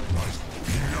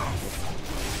 enough.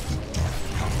 The dark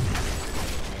power.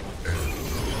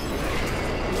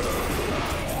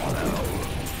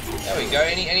 There we go.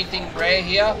 Anything rare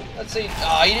here? Let's see.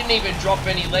 Oh, he didn't even drop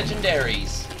any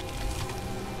legendaries.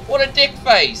 What a dick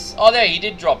face. Oh, there, he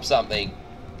did drop something.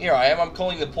 Here I am. I'm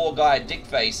calling the poor guy a dick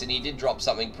face, and he did drop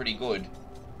something pretty good.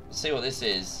 Let's see what this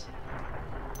is.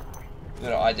 I'm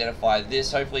going to identify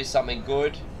this. Hopefully something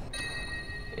good.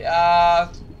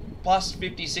 Plus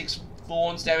 56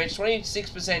 thorns damage.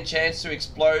 26% chance to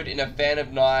explode in a fan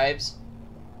of knives.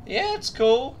 Yeah, it's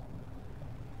cool.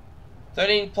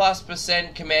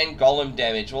 13+% command golem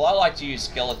damage. Well, I like to use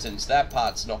skeletons. That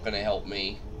part's not going to help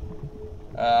me.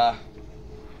 I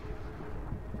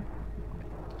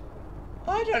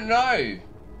don't know.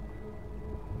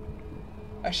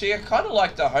 Actually, I kind of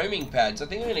like the homing pads. I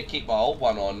think I'm going to keep my old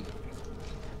one on.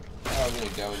 Oh, I'm going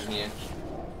to go in here.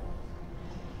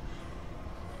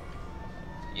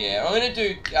 Yeah, I'm going to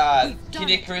do Kid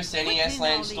Icarus NES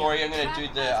Land Story. I'm going to do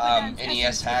the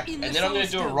NES hack. And then I'm going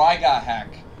to do a Rygar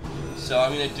hack. So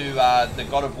I'm going to do the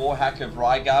God of War hack of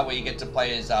Rygar, where you get to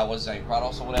play as, what's his name,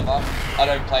 Kratos or whatever. I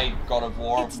don't play God of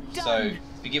War, so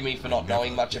forgive me for not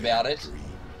knowing much about it.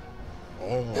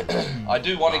 I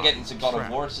do want to get into God of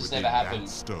War, it's just never happened.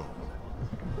 Stone.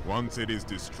 Once it is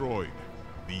destroyed,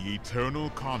 the eternal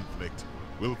conflict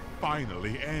will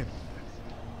finally end.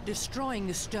 Destroying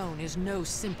the stone is no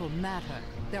simple matter.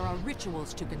 There are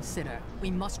rituals to consider.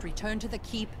 We must return to the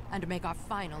keep and make our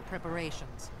final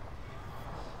preparations.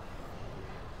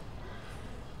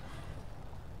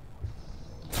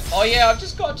 Oh yeah, I've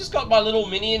just got my little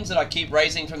minions that I keep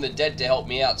raising from the dead to help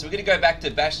me out. So we're gonna go back to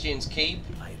Bastion's Keep.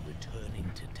 By returning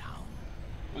to town.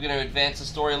 We're gonna advance the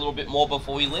story a little bit more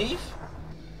before we leave.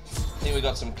 I think we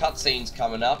got some cutscenes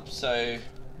coming up, so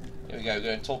here we go. We're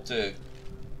gonna talk to.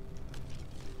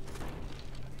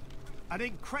 An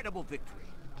incredible victory.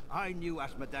 I knew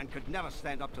Azmodan could never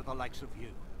stand up to the likes of you.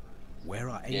 Where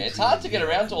are Yeah, it's hard to get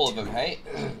around to all of them, hey?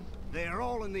 They're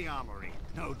all in the armory,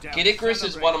 no doubt. Kid Icarus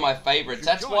is one of my favorites.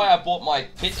 That's why I bought my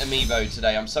Pit amiibo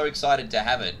today. I'm so excited to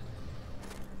have it.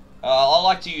 I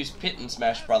like to use Pit in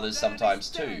Smash Brothers sometimes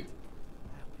too.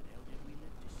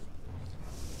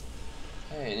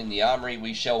 Okay, and in the armory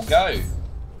we shall go.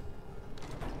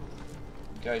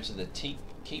 Go to the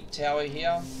Keep Tower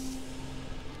here.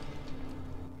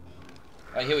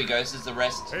 Oh, here we go. This is the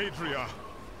rest. Adria,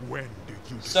 when did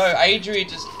you... So Adria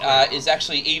just is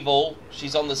actually evil.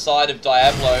 She's on the side of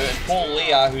Diablo, and poor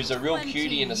Leah, who's a real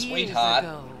cutie and a sweetheart,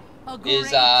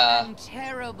 is now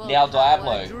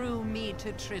Diablo. Drew me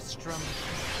to Tristram.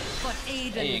 But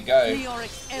Aiden, there you go.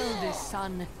 Leoric's eldest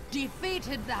son,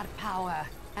 defeated that power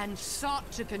and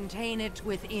sought to contain it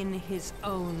within his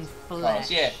own flesh.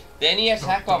 Oh, yeah, the NES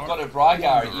hack I've got at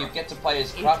Rygar, you get to play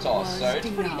as Kratos, so it's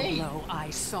pretty neat.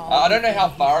 I don't know how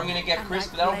far I'm going to get, Chris,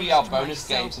 but that'll be our bonus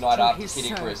game tonight after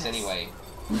Kid Icarus anyway.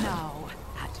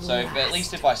 So at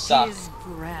least if I suck,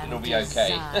 it'll be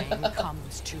okay.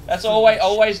 That's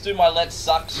always do my Let's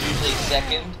Sucks usually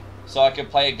second, so I can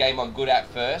play a game I'm good at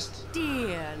first.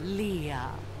 Dear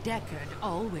Leah, Deckard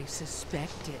always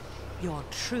suspected your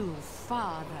true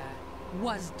father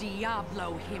was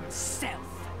Diablo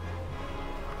himself.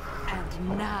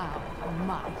 And now,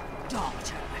 my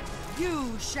daughter,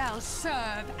 you shall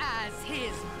serve as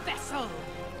his vessel.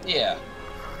 Yeah.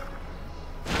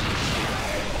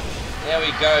 There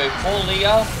we go. Poor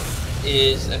Leah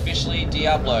is officially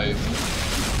Diablo.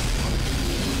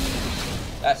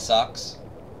 That sucks.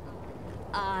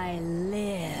 I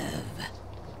live.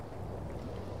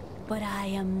 But I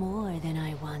am more than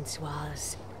I once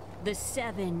was. The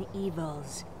 7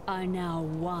 evils are now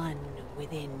one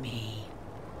within me.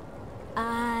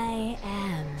 I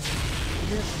am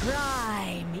the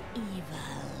prime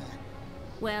evil.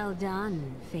 Well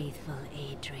done, faithful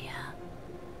Adria.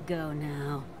 Go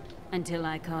now, until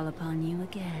I call upon you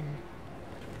again.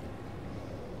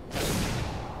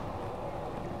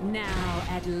 Now,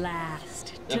 at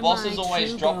last, the bosses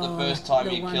always drop the first time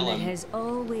you kill him. Has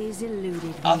always eluded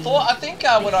me. I think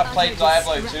when I played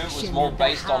Diablo 2, it was more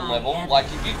based on level. Like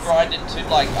if you grind it to,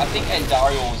 like I think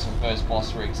Andariel was the first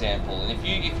boss, for example, and if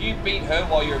you beat her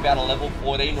while you're about a level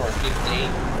 14 or a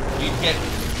 15, you'd get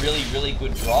really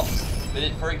good drops.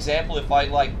 But for example, if I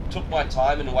like took my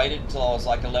time and waited until I was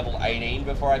like a level 18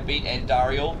 before I beat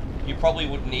Andariel, you probably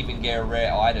wouldn't even get a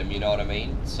rare item. You know what I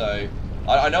mean? So.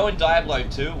 I know in Diablo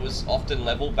 2 it was often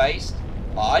level based.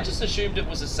 I just assumed it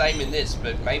was the same in this,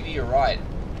 but maybe you're right.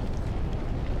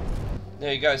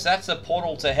 There you go, so that's the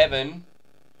portal to heaven.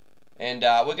 And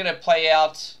we're going to play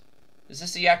out... Is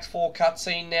this the Act 4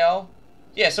 cutscene now?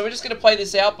 Yeah, so we're just going to play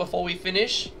this out before we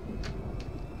finish.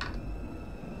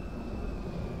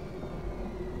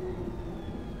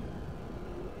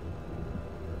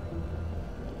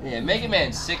 Yeah, Mega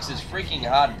Man 6 is freaking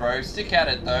hard, bro. Stick at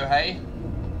it though, hey?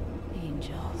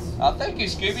 Thank you,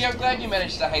 Scooby. I'm glad you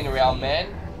managed to hang around, man.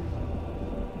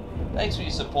 Thanks for your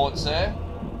support, sir.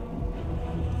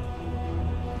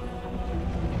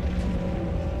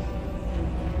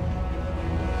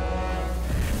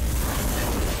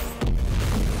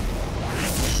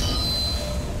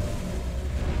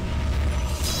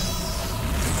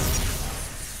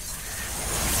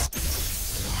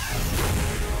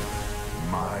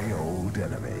 My old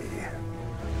enemy.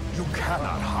 You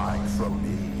cannot hide from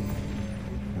me.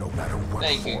 No matter what.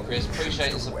 Thank you, Chris.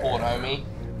 Appreciate the support, homie.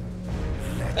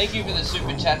 Thank you for the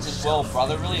super chats as well,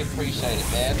 brother. Really appreciate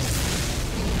it, man.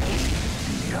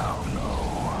 Diablo.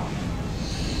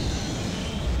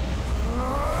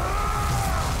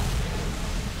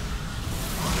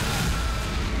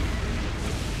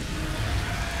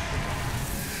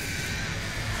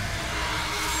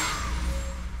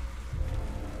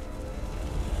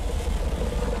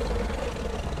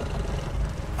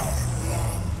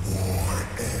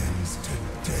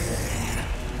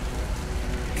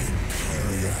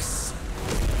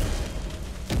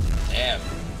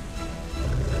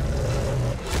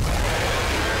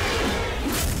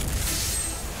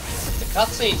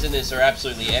 Cutscenes in this are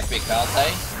absolutely epic, aren't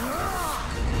they?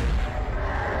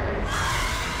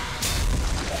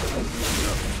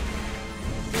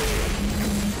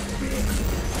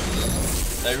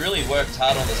 They really worked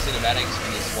hard on the cinematics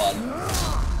for this one.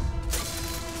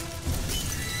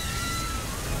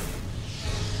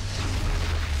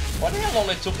 Wonder how long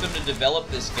it took them to develop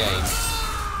this game.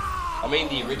 I mean,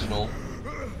 the original.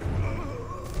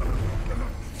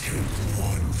 Take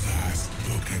one last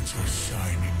look at your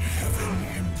shining heaven,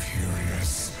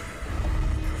 Imperious.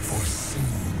 For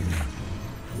soon,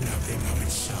 nothing of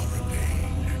it shall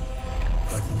remain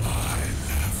but my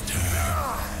laughter.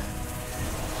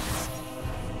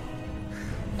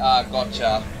 Ah,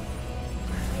 gotcha.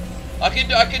 I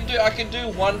can do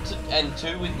 1 and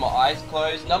 2 with my eyes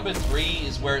closed. Number 3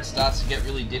 is where it starts to get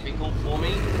really difficult for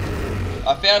me.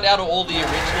 I found out of all the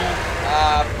original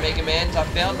Mega Mans, I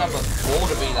found number 4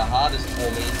 to be the hardest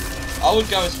for me. I would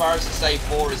go as far as to say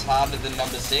 4 is harder than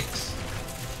number 6.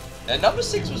 Number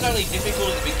 6 was only difficult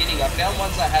at the beginning. I found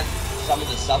once I had some of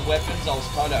the sub-weapons, I was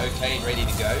kind of okay and ready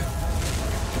to go.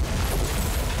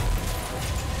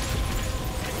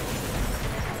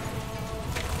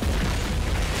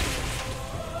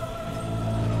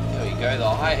 Go. The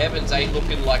high heavens ain't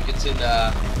looking like it's in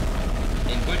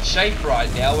good shape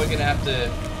right now. We're gonna have to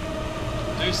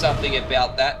do something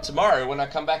about that tomorrow when I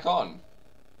come back on.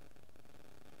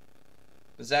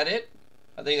 Is that it?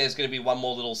 I think there's gonna be one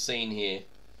more little scene here.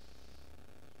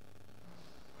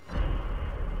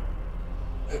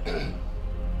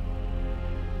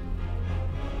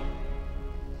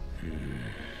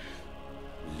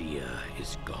 Leah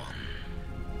is gone.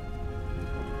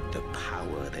 The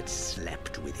power that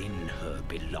slept within her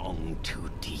belonged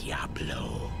to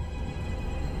Diablo.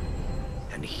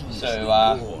 And he's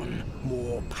reborn,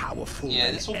 more powerful.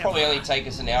 Yeah, this will probably only take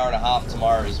us an hour and a half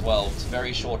tomorrow as well. It's a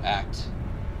very short act.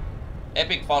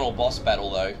 Epic final boss battle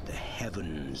though. The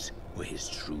heavens were his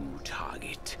true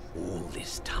target all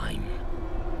this time.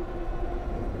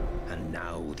 And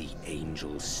now the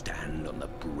angels stand on the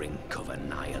brink of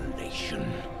annihilation.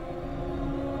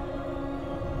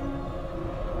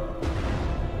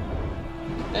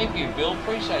 Thank you, Bill.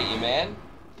 Appreciate you, man.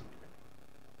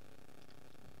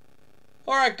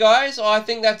 Alright, guys. I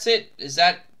think that's it. Is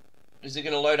it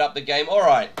going to load up the game?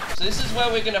 Alright. So this is where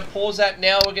we're going to pause at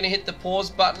now. We're going to hit the pause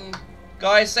button.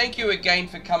 Guys, thank you again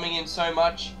for coming in so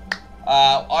much.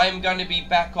 I'm going to be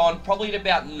back on probably at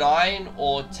about 9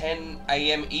 or 10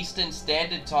 a.m. Eastern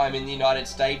Standard Time in the United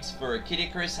States for a Kid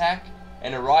Icarus hack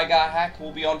and a Rygar hack.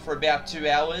 We'll be on for about 2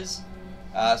 hours.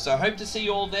 So I hope to see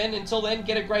you all then. Until then,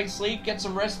 get a great sleep, get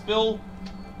some rest, Bill.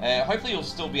 Hopefully you'll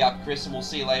still be up, Chris, and we'll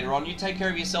see you later on. You take care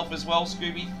of yourself as well,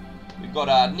 Scooby. We've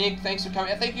got Nick, thanks for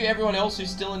coming. Thank you everyone else who's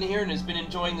still in here and has been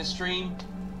enjoying the stream.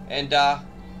 And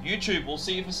YouTube, we'll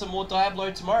see you for some more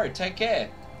Diablo tomorrow. Take care.